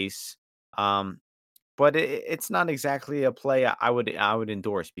better case. Um, but it's not exactly a play I would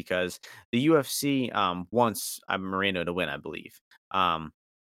endorse because the UFC wants Moreno to win, I believe. Um,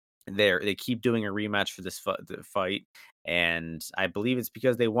 they keep doing a rematch for this the fight, and I believe it's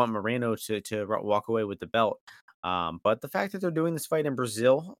because they want Moreno to walk away with the belt. But the fact that they're doing this fight in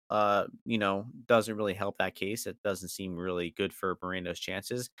Brazil, doesn't really help that case. It doesn't seem really good for Moreno's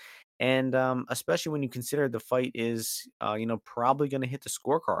chances, and especially when you consider the fight is, probably going to hit the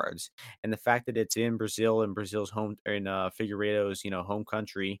scorecards, and the fact that it's in Brazil, in Brazil's home, in Figueiredo's, home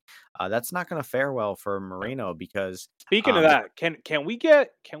country, that's not going to fare well for Moreno because Speaking of the that, can we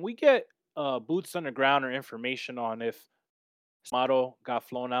get boots on the ground or information on if Model got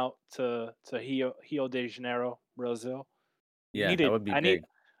flown out to Rio de Janeiro, Brazil? Yeah, that would be I need big.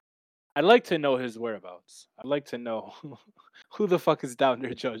 I'd like to know his whereabouts. I'd like to know who the fuck is down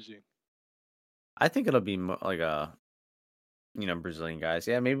there judging. I think it'll be like a Brazilian guys.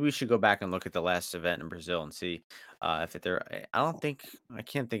 Yeah, maybe we should go back and look at the last event in Brazil and see if it there. I don't think I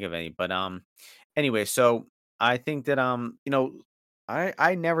can't think of any, but anyway, so I think that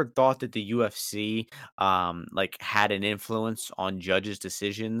I never thought that the UFC like had an influence on judges'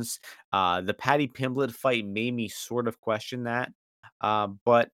 decisions. The Paddy Pimblett fight made me sort of question that,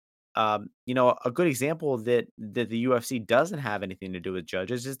 but. A good example that the UFC doesn't have anything to do with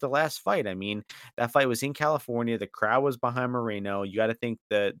judges is the last fight. I mean, that fight was in California. The crowd was behind Moreno. You got to think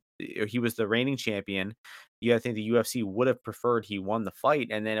that he was the reigning champion. You got to think the UFC would have preferred he won the fight,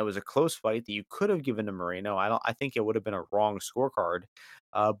 and then it was a close fight that you could have given to Moreno. I don't. I think it would have been a wrong scorecard,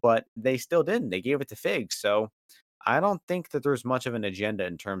 but they still didn't. They gave it to Fig. So I don't think that there's much of an agenda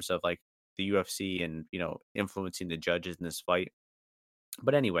in terms of like the UFC and influencing the judges in this fight.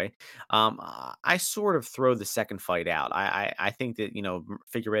 But anyway, I sort of throw the second fight out. I think that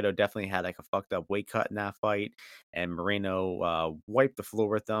Figueredo definitely had like a fucked up weight cut in that fight, and Moreno wiped the floor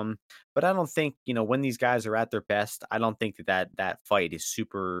with them. But I don't think when these guys are at their best, I don't think that fight is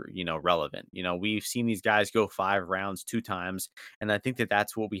super relevant. We've seen these guys go 5 rounds 2 times, and I think that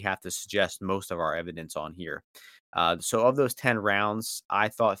that's what we have to suggest most of our evidence on here. So of those 10 rounds, I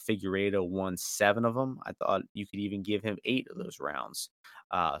thought Figueredo won 7 of them. I thought you could even give him 8 of those rounds.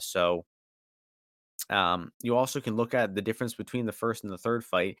 You also can look at the difference between the first and the third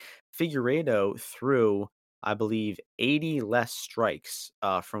fight. Figueiredo threw, I believe, 80 less strikes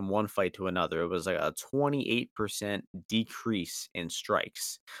from one fight to another. It was like a 28% decrease in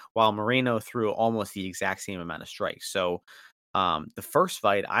strikes, while Moreno threw almost the exact same amount of strikes. So the first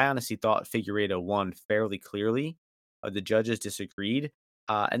fight, I honestly thought Figueiredo won fairly clearly. The judges disagreed.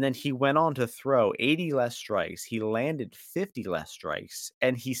 And then he went on to throw 80 less strikes. He landed 50 less strikes,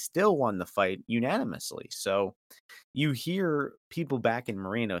 and he still won the fight unanimously. So you hear people back in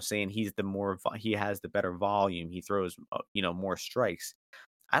Moreno saying he has the better volume. He throws more strikes.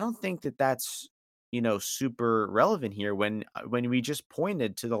 I don't think that that's, super relevant here when we just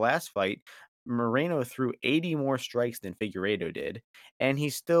pointed to the last fight. Moreno threw 80 more strikes than Figueiredo did, and he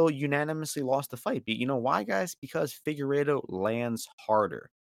still unanimously lost the fight. But you know why, guys? Because Figueiredo lands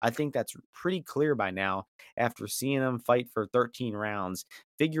harder. I think that's pretty clear by now after seeing him fight for 13 rounds.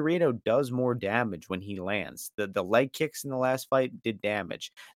 Figueiredo does more damage when he lands. The leg kicks in the last fight did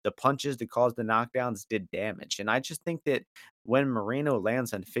damage. The punches that caused the knockdowns did damage. And I just think that when Moreno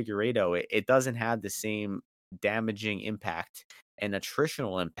lands on Figueiredo, it doesn't have the same damaging impact and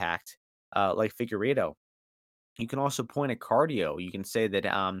attritional impact like Figueiredo. You can also point at cardio. You can say that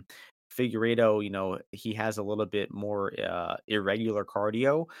Figueiredo, he has a little bit more irregular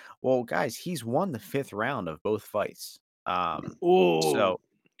cardio. Well, guys, he's won the fifth round of both fights. Ooh, So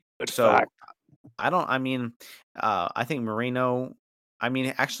good so fact. I don't I mean, I think Moreno I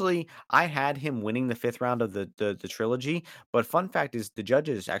mean, actually, I had him winning the 5th round of the trilogy, but fun fact is the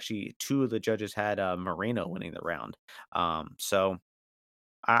judges actually 2 of the judges had, Moreno winning the round. So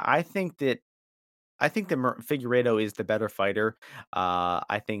I think that Figueiredo is the better fighter.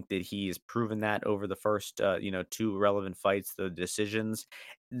 I think that he's proven that over the first, 2 relevant fights, the decisions.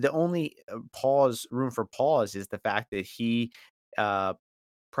 The only, room for pause is the fact that he, uh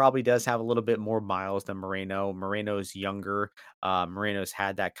probably does have a little bit more miles than Moreno. Moreno's younger. Moreno's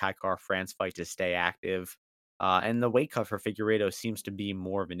had that Kai France fight to stay active. And the weight cut for Figueiredo seems to be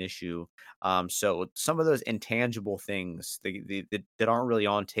more of an issue. So some of those intangible things that aren't really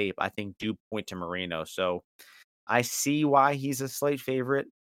on tape, I think, do point to Moreno. So I see why he's a slight favorite,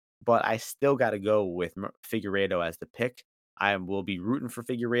 but I still got to go with Figueiredo as the pick. I will be rooting for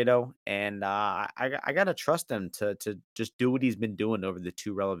Figueiredo, and I gotta trust him to just do what he's been doing over the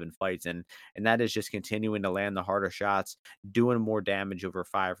 2 relevant fights, and that is just continuing to land the harder shots, doing more damage over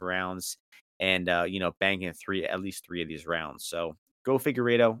 5 rounds, and banging at least 3 of these rounds. So go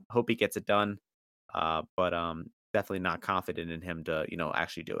Figueiredo. Hope he gets it done. But definitely not confident in him to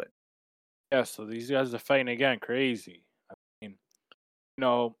actually do it. Yeah, so these guys are fighting again, crazy. I mean,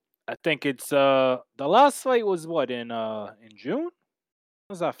 I think it's the last fight was what in June? When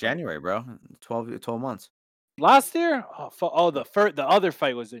was that fight? January, bro. 12 months. Last year? The other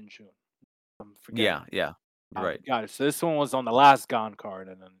fight was in June. I'm forgetting. Yeah, yeah. You're right. Got it. So this one was on the last Gon card,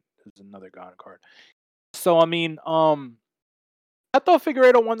 and then there's another Gon card. So I mean, I thought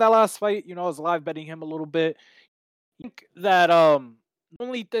Figueredo won that last fight. I was live betting him a little bit. I think that the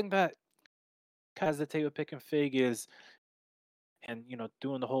only thing that hesitate with picking Fig is, and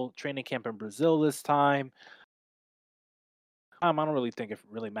doing the whole training camp in Brazil this time. I don't really think it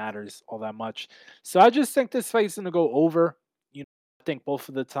really matters all that much. So I just think this fight's gonna go over. I think both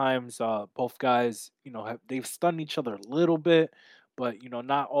of the times, both guys, they've stunned each other a little bit, but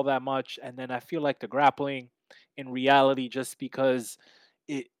not all that much. And then I feel like the grappling, in reality, just because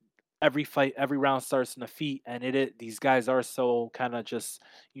it every fight, every round starts in the feet, and these guys are so kind of just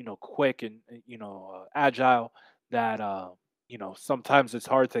quick and agile that sometimes it's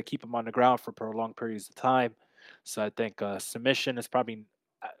hard to keep them on the ground for prolonged periods of time. So I think submission is probably.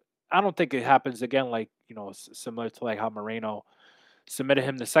 I don't think it happens again, like similar to like how Moreno submitted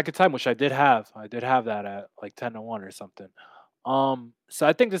him the second time, which I did have. I did have that at like 10-1 or something. So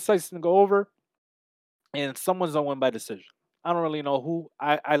I think this fight's gonna go over, and someone's gonna win by decision. I don't really know who.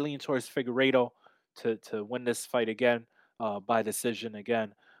 I lean towards Figueredo to win this fight again, by decision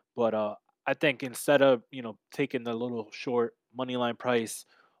again. But I think instead of taking the little short money line price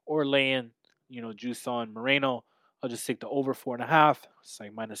or laying juice on Moreno, I'll just take the over 4.5. It's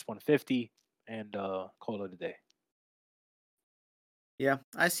like -150, and call it a day. Yeah,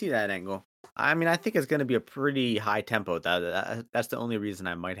 I see that angle. I mean, I think it's going to be a pretty high tempo. That's the only reason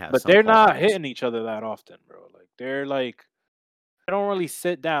I might have But some they're not pause. hitting each other that often, bro. Like they don't really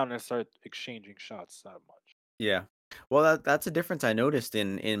sit down and start exchanging shots that much. Yeah. Well, that's a difference I noticed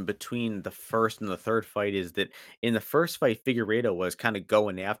in between the first and the third fight is that in the first fight, Figueredo was kind of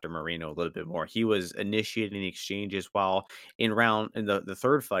going after Moreno a little bit more. He was initiating exchanges while in the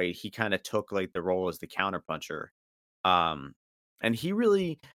third fight, he kind of took like the role as the counterpuncher. Um, and he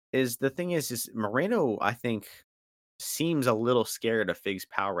really is the thing is Moreno, I think, seems a little scared of Fig's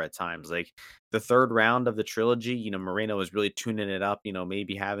power at times. Like the third round of the trilogy, Moreno was really tuning it up,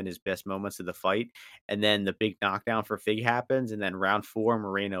 maybe having his best moments of the fight. And then the big knockdown for Fig happens. And then round four,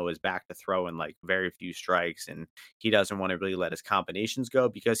 Moreno is back to throwing like very few strikes. And he doesn't want to really let his combinations go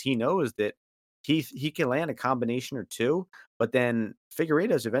because he knows that he can land a combination or two, but then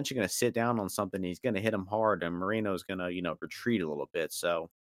Figueredo is eventually going to sit down on something. He's going to hit him hard, and Moreno is going to, retreat a little bit. So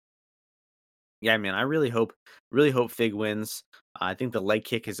yeah, man, I really hope Fig wins. I think the leg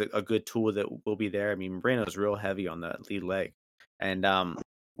kick is a good tool that will be there. I mean, Moreno's real heavy on the lead leg. And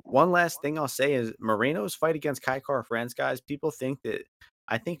one last thing I'll say is Moreno's fight against Kai Car Friends, guys.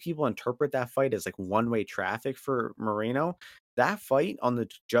 I think people interpret that fight as like one-way traffic for Moreno. That fight on the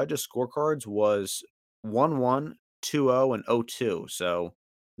judges' scorecards was 1-1, 2-0, and 0-2. So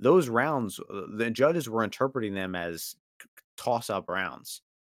those rounds, the judges were interpreting them as toss-up rounds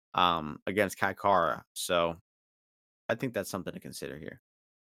against Kai Kara. So I think that's something to consider here.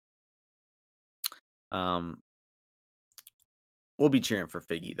 Um, we'll be cheering for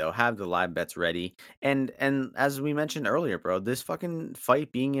Figgy though. Have the live bets ready. And as we mentioned earlier, bro, this fucking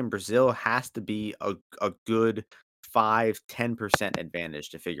fight being in Brazil has to be a good 5-10% advantage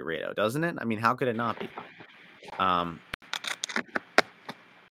to Figueiredo, doesn't it? I mean, how could it not be? Um,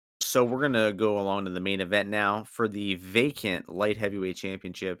 So we're gonna go along to the main event now for the vacant light heavyweight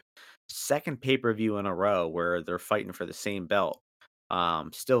championship. Second pay-per-view in a row where they're fighting for the same belt.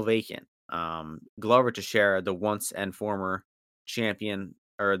 Still vacant. Glover Teixeira, the once and former champion,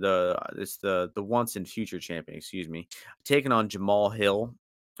 or it's the once and future champion, excuse me, taking on Jamal Hill.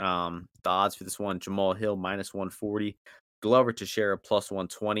 The odds for this one, Jamal Hill -140, Glover Teixeira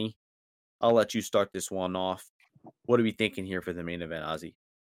 +120. I'll let you start this one off. What are we thinking here for the main event, Ozzy?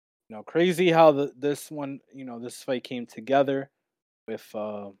 Crazy how this one, this fight came together with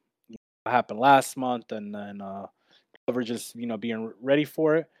what happened last month, and then Glover just being ready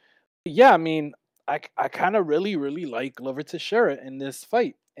for it. Yeah, I mean, I kind of really like Glover Teixeira in this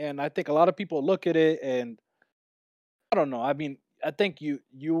fight, and I think a lot of people look at it and I don't know. I mean, I think you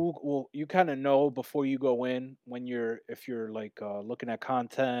kind of know before you go in when if you're like looking at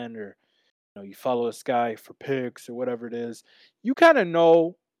content, or you follow this guy for picks or whatever it is, you kind of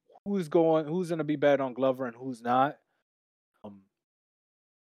know who's going to be bet on Glover and who's not. Um,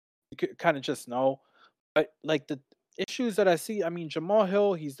 you could kind of just know. But like the issues that I see, I mean, Jamal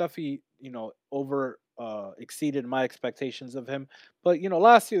Hill, he's definitely over exceeded my expectations of him. But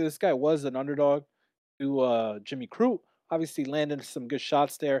last year this guy was an underdog. to Jimmy Crute, obviously landing some good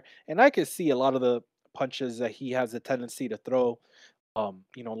shots there, and I could see a lot of the punches that he has a tendency to throw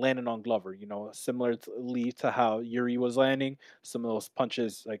landing on Glover, similarly to how Yuri was landing. Some of those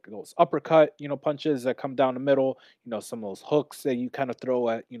punches, like those uppercut, punches that come down the middle, some of those hooks that you kind of throw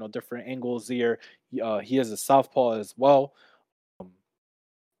at, different angles here. He has a southpaw as well. Um,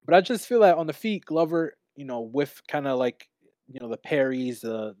 but I just feel that on the feet, Glover, with kind of like, the parries,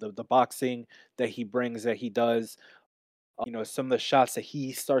 the boxing that he brings, that he does, some of the shots that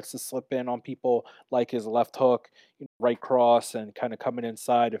he starts to slip in on people, like his left hook, right cross, and kind of coming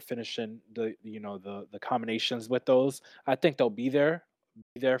inside and finishing the combinations with those. I think they'll be there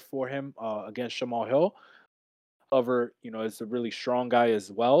for him against Jamal Hill. However, is a really strong guy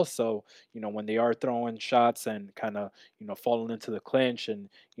as well. So, when they are throwing shots and kind of, falling into the clinch and,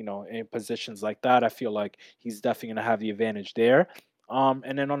 in positions like that, I feel like he's definitely going to have the advantage there.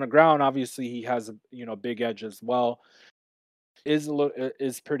 And then on the ground, obviously, he has a, big edge as well.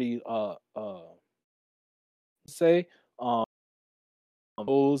 Is pretty say um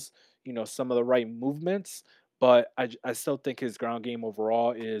those some of the right movements, but I still think his ground game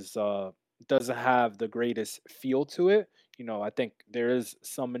overall is doesn't have the greatest feel to it. I think there is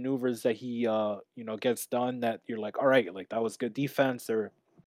some maneuvers that he gets done that you're like, all right, like that was good defense, or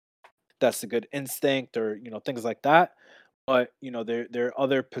that's a good instinct, or things like that. But there are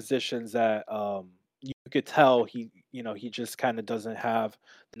other positions that you could tell he just kind of doesn't have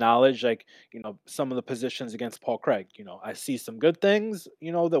knowledge. Like some of the positions against Paul Craig. I see some good things.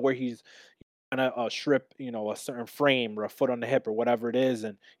 That where he's kind of strip a certain frame or a foot on the hip or whatever it is,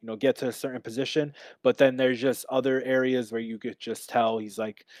 and get to a certain position. But then there's just other areas where you could just tell he's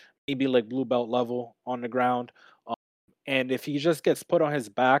like maybe like blue belt level on the ground. Um, and if he just gets put on his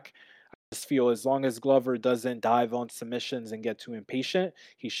back, just feel as long as Glover doesn't dive on submissions and get too impatient,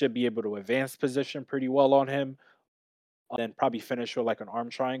 he should be able to advance position pretty well on him. Then probably finish with like an arm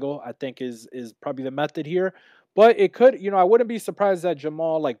triangle. I think is probably the method here. But it could, I wouldn't be surprised that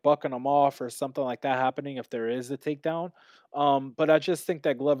Jamal like bucking him off or something like that happening if there is a takedown. But I just think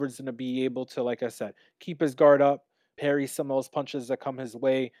that Glover's gonna be able to, like I said, keep his guard up, parry some of those punches that come his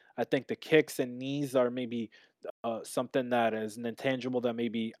way. I think the kicks and knees are maybe something that is an intangible that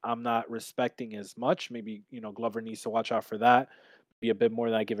maybe I'm not respecting as much. Maybe Glover needs to watch out for that, be a bit more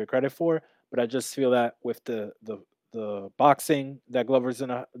than I give it credit for. But I just feel that with the boxing that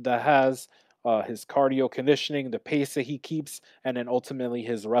that has, his cardio conditioning, the pace that he keeps, and then ultimately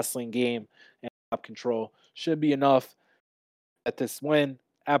his wrestling game and top control should be enough at this win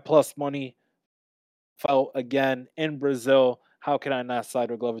at plus money. Felt again in Brazil. How can I not side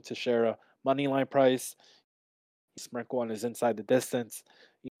with Glover Teixeira? Money line price. Sprinkle one is inside the distance,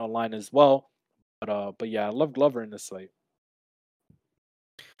 line as well. But yeah, I love Glover in this fight.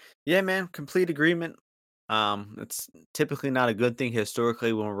 Yeah, man, complete agreement. It's typically not a good thing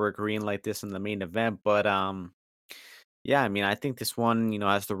historically when we're agreeing like this in the main event, but yeah, I mean, I think this one,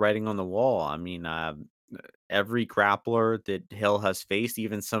 has the writing on the wall. I mean, every grappler that Hill has faced,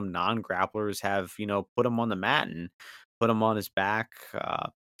 even some non-grapplers have, put him on the mat and put him on his back.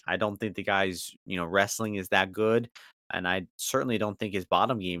 I don't think the guy's, wrestling is that good. And I certainly don't think his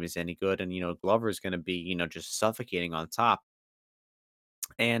bottom game is any good. And, Glover is going to be, just suffocating on top.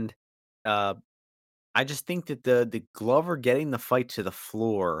 And uh, I just think that the Glover getting the fight to the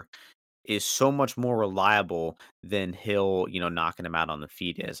floor is so much more reliable than Hill, knocking him out on the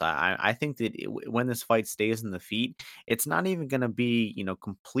feet is. I think that when this fight stays in the feet, it's not even going to be,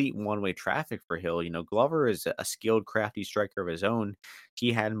 complete one way traffic for Hill. Glover is a skilled, crafty striker of his own.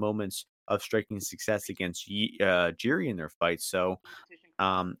 He had moments of striking success against Jiri in their fights. So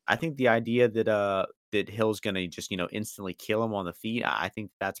I think the idea that Hill's going to just, instantly kill him on the feet, I think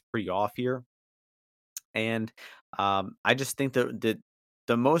that's pretty off here. And I just think that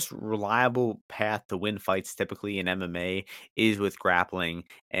the most reliable path to win fights typically in MMA is with grappling,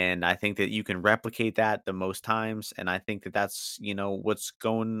 and I think that you can replicate that the most times. And I think that that's what's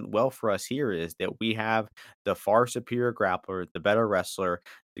going well for us here is that we have the far superior grappler, the better wrestler,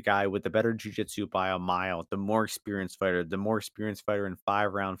 the guy with the better jujitsu by a mile, the more experienced fighter in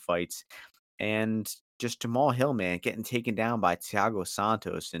 5 round fights, and just Jamal Hill, man, getting taken down by Thiago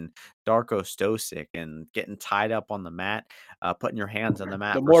Santos and Darko Stosic and getting tied up on the mat, putting your hands on the The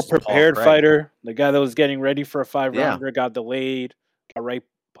mat more versus Paul prepared Craig. fighter, the guy that was getting ready for a five Yeah. rounder, got delayed, got right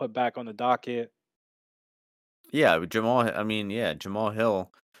put back on the docket. Yeah, Jamal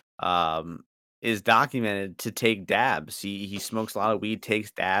Hill, um, is documented to take dabs. He smokes a lot of weed, takes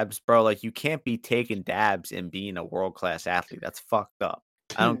dabs, bro. Like you can't be taking dabs and being a world class athlete. That's fucked up.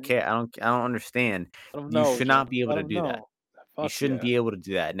 I don't care. I don't understand. Let him You know, should not Jim. be able Let to him do that. know. You Fuck shouldn't yeah. be able to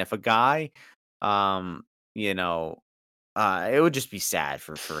do that. And if a guy Um, you know, it would just be sad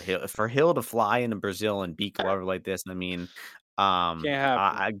for Hill to fly into Brazil and beat Glover like this. I mean, Can't happen.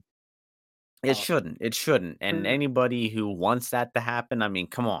 I it shouldn't, and Mm. anybody who wants that to happen, I mean,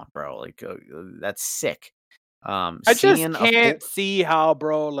 come on, bro, like, that's sick. I just Seeing a full can't see how,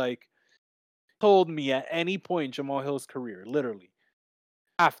 bro, like, told me at any point in Jamal Hill's career, literally,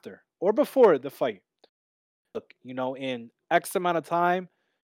 after or before the fight, look, in X amount of time,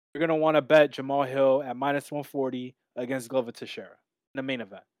 you're gonna want to bet Jamal Hill at -140 against Glover Teixeira in the main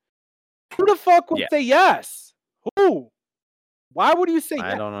event. Who the fuck would yeah, say yes? Who? Why would you say I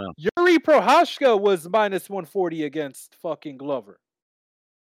yes? don't know. Yuri Prohashka was -140 against fucking Glover.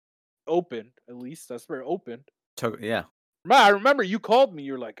 Opened, at least. That's where it opened. Yeah. I remember you called me.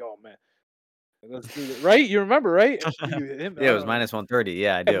 You're like, "Oh man, let's do that." Right? You remember, right? You him, I Yeah, it don't was know, -130,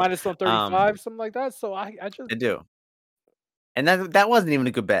 yeah, I at do. Um, -135, something like that. So I just I do, and that wasn't even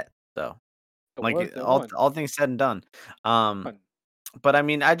a good bet, though, it like, was the one. all things said and done. Um, One. but I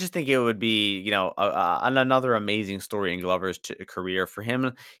mean, I just think it would be, another amazing story in Glover's career for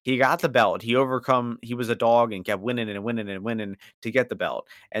him. He got the belt. He was a dog and kept winning and winning and winning to get the belt.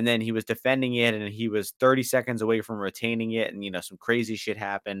 And then he was defending it and he was 30 seconds away from retaining it. And, some crazy shit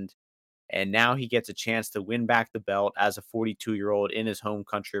happened. And now he gets a chance to win back the belt as a 42-year-old in his home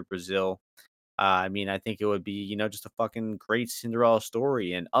country of Brazil. I mean, I think it would be, just a fucking great Cinderella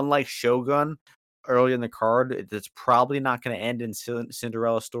story. And unlike Shogun early in the card, it's probably not going to end in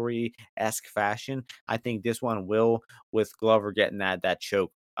Cinderella story esque fashion. I think this one will, with Glover getting that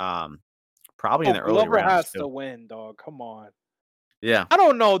choke, probably in Oh, the early Glover rounds has too. to win, dog. Come on. Yeah, I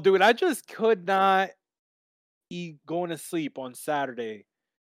don't know, dude. I just could not be going to sleep on Saturday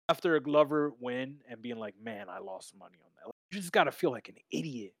after a Glover win and being like, "Man, I lost money on that." Like, you just gotta feel like an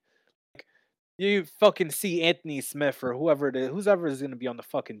idiot. You fucking see Anthony Smith or whoever it is, whoever is gonna be on the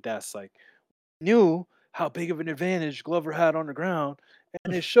fucking desk, like, knew how big of an advantage Glover had on the ground,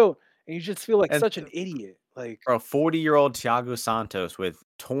 and it showed. And you just feel like and such an idiot. Like, bro, 40-year-old Thiago Santos with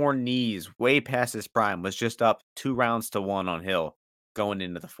torn knees, way past his prime, was just up 2 rounds to 1 on Hill going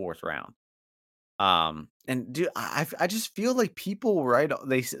into the fourth round. And dude, I just feel like people, right?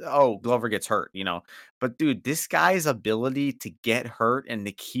 They say, "Oh, Glover gets hurt," but dude, this guy's ability to get hurt and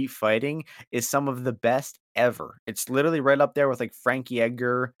to keep fighting is some of the best ever. It's literally right up there with like Frankie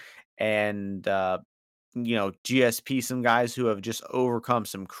Edgar and GSP, some guys who have just overcome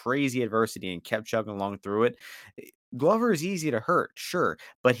some crazy adversity and kept chugging along through it. Glover is easy to hurt, sure,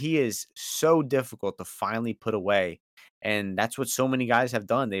 but he is so difficult to finally put away. And that's what so many guys have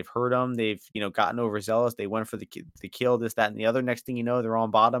done. They've hurt him. They've, gotten overzealous. They went for the kill, this, that, and the other. Next thing you know, they're on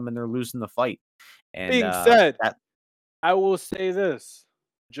bottom and they're losing the fight. And being said, that I will say this: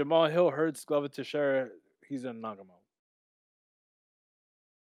 Jamal Hill hurts Glover Teixeira. He's in Nagamo.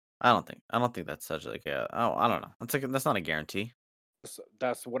 I don't think that's such like I don't know. That's not a guarantee.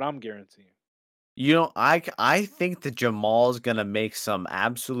 That's what I'm guaranteeing. I think that Jamal's gonna make some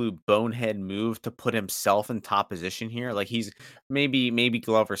absolute bonehead move to put himself in top position here. Like he's maybe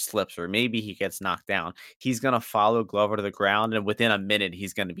Glover slips or maybe he gets knocked down. He's gonna follow Glover to the ground, and within a minute,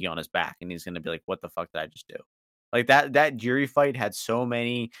 he's gonna be on his back, and he's gonna be like, "What the fuck did I just do?" Like that jury fight had so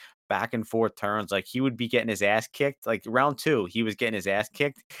many back and forth turns. Like he would be getting his ass kicked. Like round two, he was getting his ass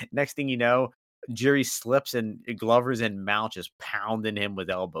kicked. Next thing you know, Jerry slips and Glover's in mount just pounding him with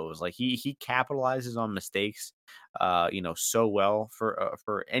elbows. Like he capitalizes on mistakes, so well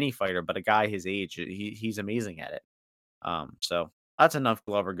for any fighter, but a guy his age, he's amazing at it. So that's enough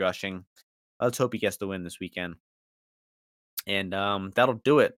Glover gushing. Let's hope he gets the win this weekend, and that'll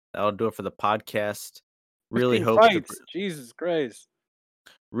do it. That'll do it for the podcast. Really 15 hope the fights. Jesus Christ.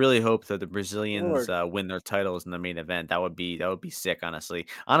 Really hope that the Brazilians, Lord. win their titles in the main event. That would be sick, honestly.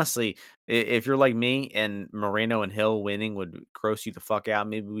 Honestly, if you're like me and Moreno and Hill winning would gross you the fuck out,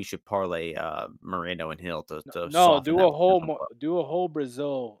 maybe we should parlay, Moreno and Hill to No, soften do that a whole momentum blow. do a whole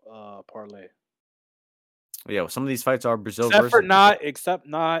Brazil parlay. Yeah, some of these fights are Brazil versus Brazil. Except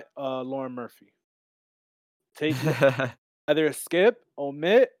not Lauren Murphy. Take either skip,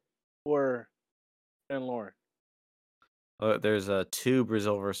 omit, or and Lauren. There's, 2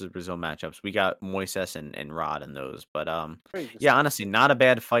 Brazil versus Brazil matchups. We got Moises and Rod in those, but, Crazy. yeah, honestly, not a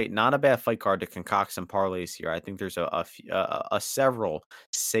bad fight card to concoct some parlays here. I think there's a several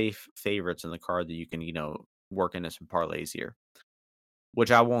safe favorites in the card that you can, work into some parlays here,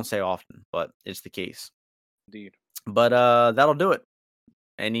 which I won't say often, but it's the case. Indeed. But, that'll do it.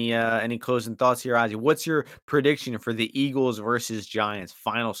 Any closing thoughts here, Ozzy? What's your prediction for the Eagles versus Giants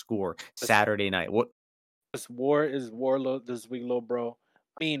final score This, Saturday night? What this war is this week, little bro.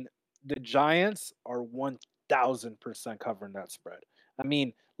 I mean, the Giants are 1000% covering that spread. I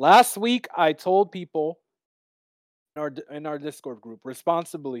mean, Last week, I told people in our Discord group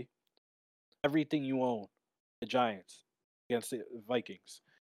responsibly everything you own the Giants against the Vikings.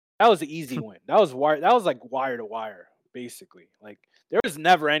 That was an easy win. That was like wire to wire, basically. Like there was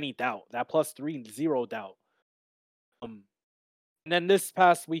never any doubt. That +3, zero doubt. And then this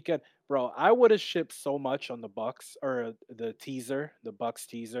past weekend, bro, I would have shipped so much on the Bucks or the Bucks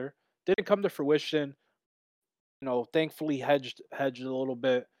teaser. Didn't come to fruition. Thankfully hedged a little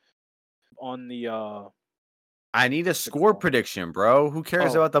bit on the I need a score prediction, bro. Who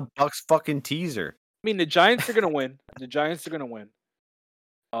cares about the Bucks fucking teaser? I mean, the Giants are gonna win. The Giants are gonna win.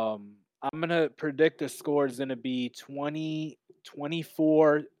 I'm gonna predict the score is gonna be 20,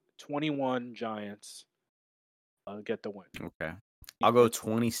 24, 21 Giants. Get the win. Okay. I'll go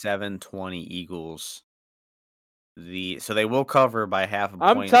 27-20 Eagles. So they will cover by half a point.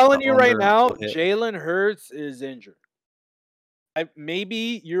 I'm telling you right now, Jalen Hurts is injured.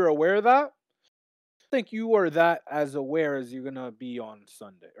 Maybe you're aware of that. I think you are that as aware as you're gonna be on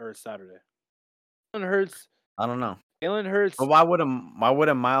Sunday or Saturday. Jalen Hurts. I don't know. Jalen Hurts. But why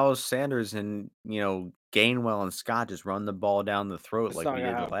wouldn't Miles Sanders and Gainwell and Scott just run the ball down the throat like we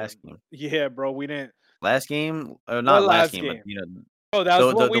did the last game? Yeah, bro, we didn't. Last game, or not last game, but that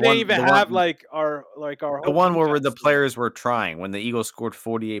was what we didn't even have our the one where the players were trying when the Eagles scored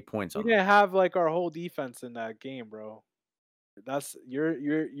 48 points on them. We didn't have our whole defense in that game, bro. That's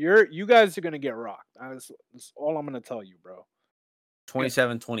you guys are gonna get rocked. That's all I'm gonna tell you, bro.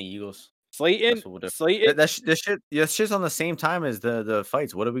 27-20 Eagles. Slayton. That shit's on the same time as the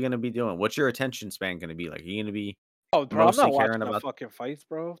fights. What are we gonna be doing? What's your attention span gonna be like? Are you gonna be bro, I'm not watching the fucking fights,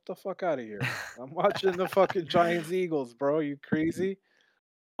 bro. Get the fuck out of here. I'm watching the fucking Giants Eagles, bro. You crazy?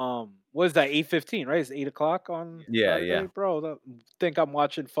 What is that? 8:15, right? It's 8:00 on Saturday, yeah, bro. Think I'm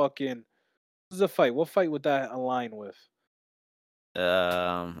watching fucking. This is a fight. What fight would that align with?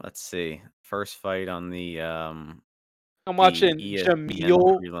 Let's see. First fight on the I'm watching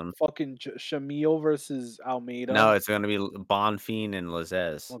Shamil, fucking Shamil versus Almeida. No, it's gonna be Bonfim and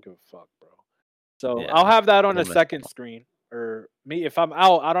Lazez. I don't give a fuck, bro. So I'll have that on the second screen. Or if I'm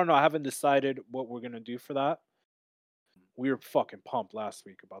out, I don't know. I haven't decided what we're gonna do for that. We were fucking pumped last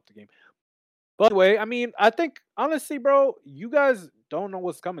week about the game. By the way, I mean, I think honestly, bro, you guys don't know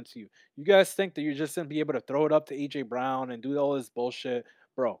what's coming to you. You guys think that you're just gonna be able to throw it up to AJ Brown and do all this bullshit,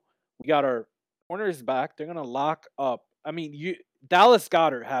 bro. We got our corners back. They're gonna lock up. I mean, Dallas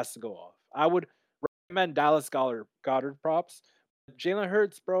Goedert has to go off. I would recommend Dallas Goedert props. Jalen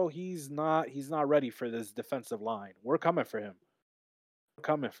Hurts, bro, he's not ready for this defensive line. We're coming for him.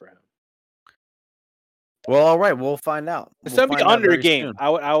 Well, all right, we'll find out. It's gonna be under game. Soon.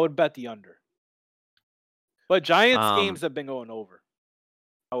 I would bet the under. But Giants games have been going over.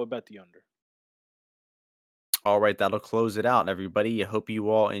 I would bet the under. All right, that'll close it out, everybody. I hope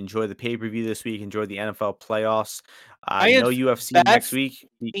you all enjoy the pay-per-view this week. Enjoy the NFL playoffs. I know UFC next week.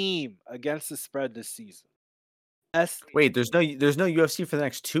 Team against the spread this season. Wait, there's no UFC for the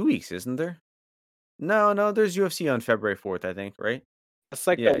next 2 weeks, isn't there? No, there's UFC on February 4th, I think, right? That's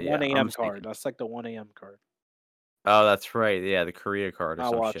like the 1 a.m. card. That's like the 1 a.m. card. Oh, that's right. Yeah, the Korea card or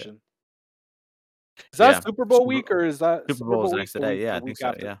some watching. Shit. Is that Super Bowl week or is that Super Bowl is next day? Yeah, I think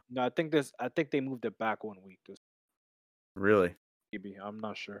so. Yeah. No, I think they moved it back 1 week. Really? Maybe I'm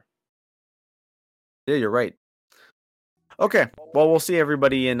not sure. Yeah, you're right. Okay, well, we'll see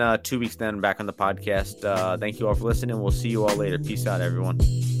everybody in 2 weeks then back on the podcast. Thank you all for listening. We'll see you all later. Peace out, everyone.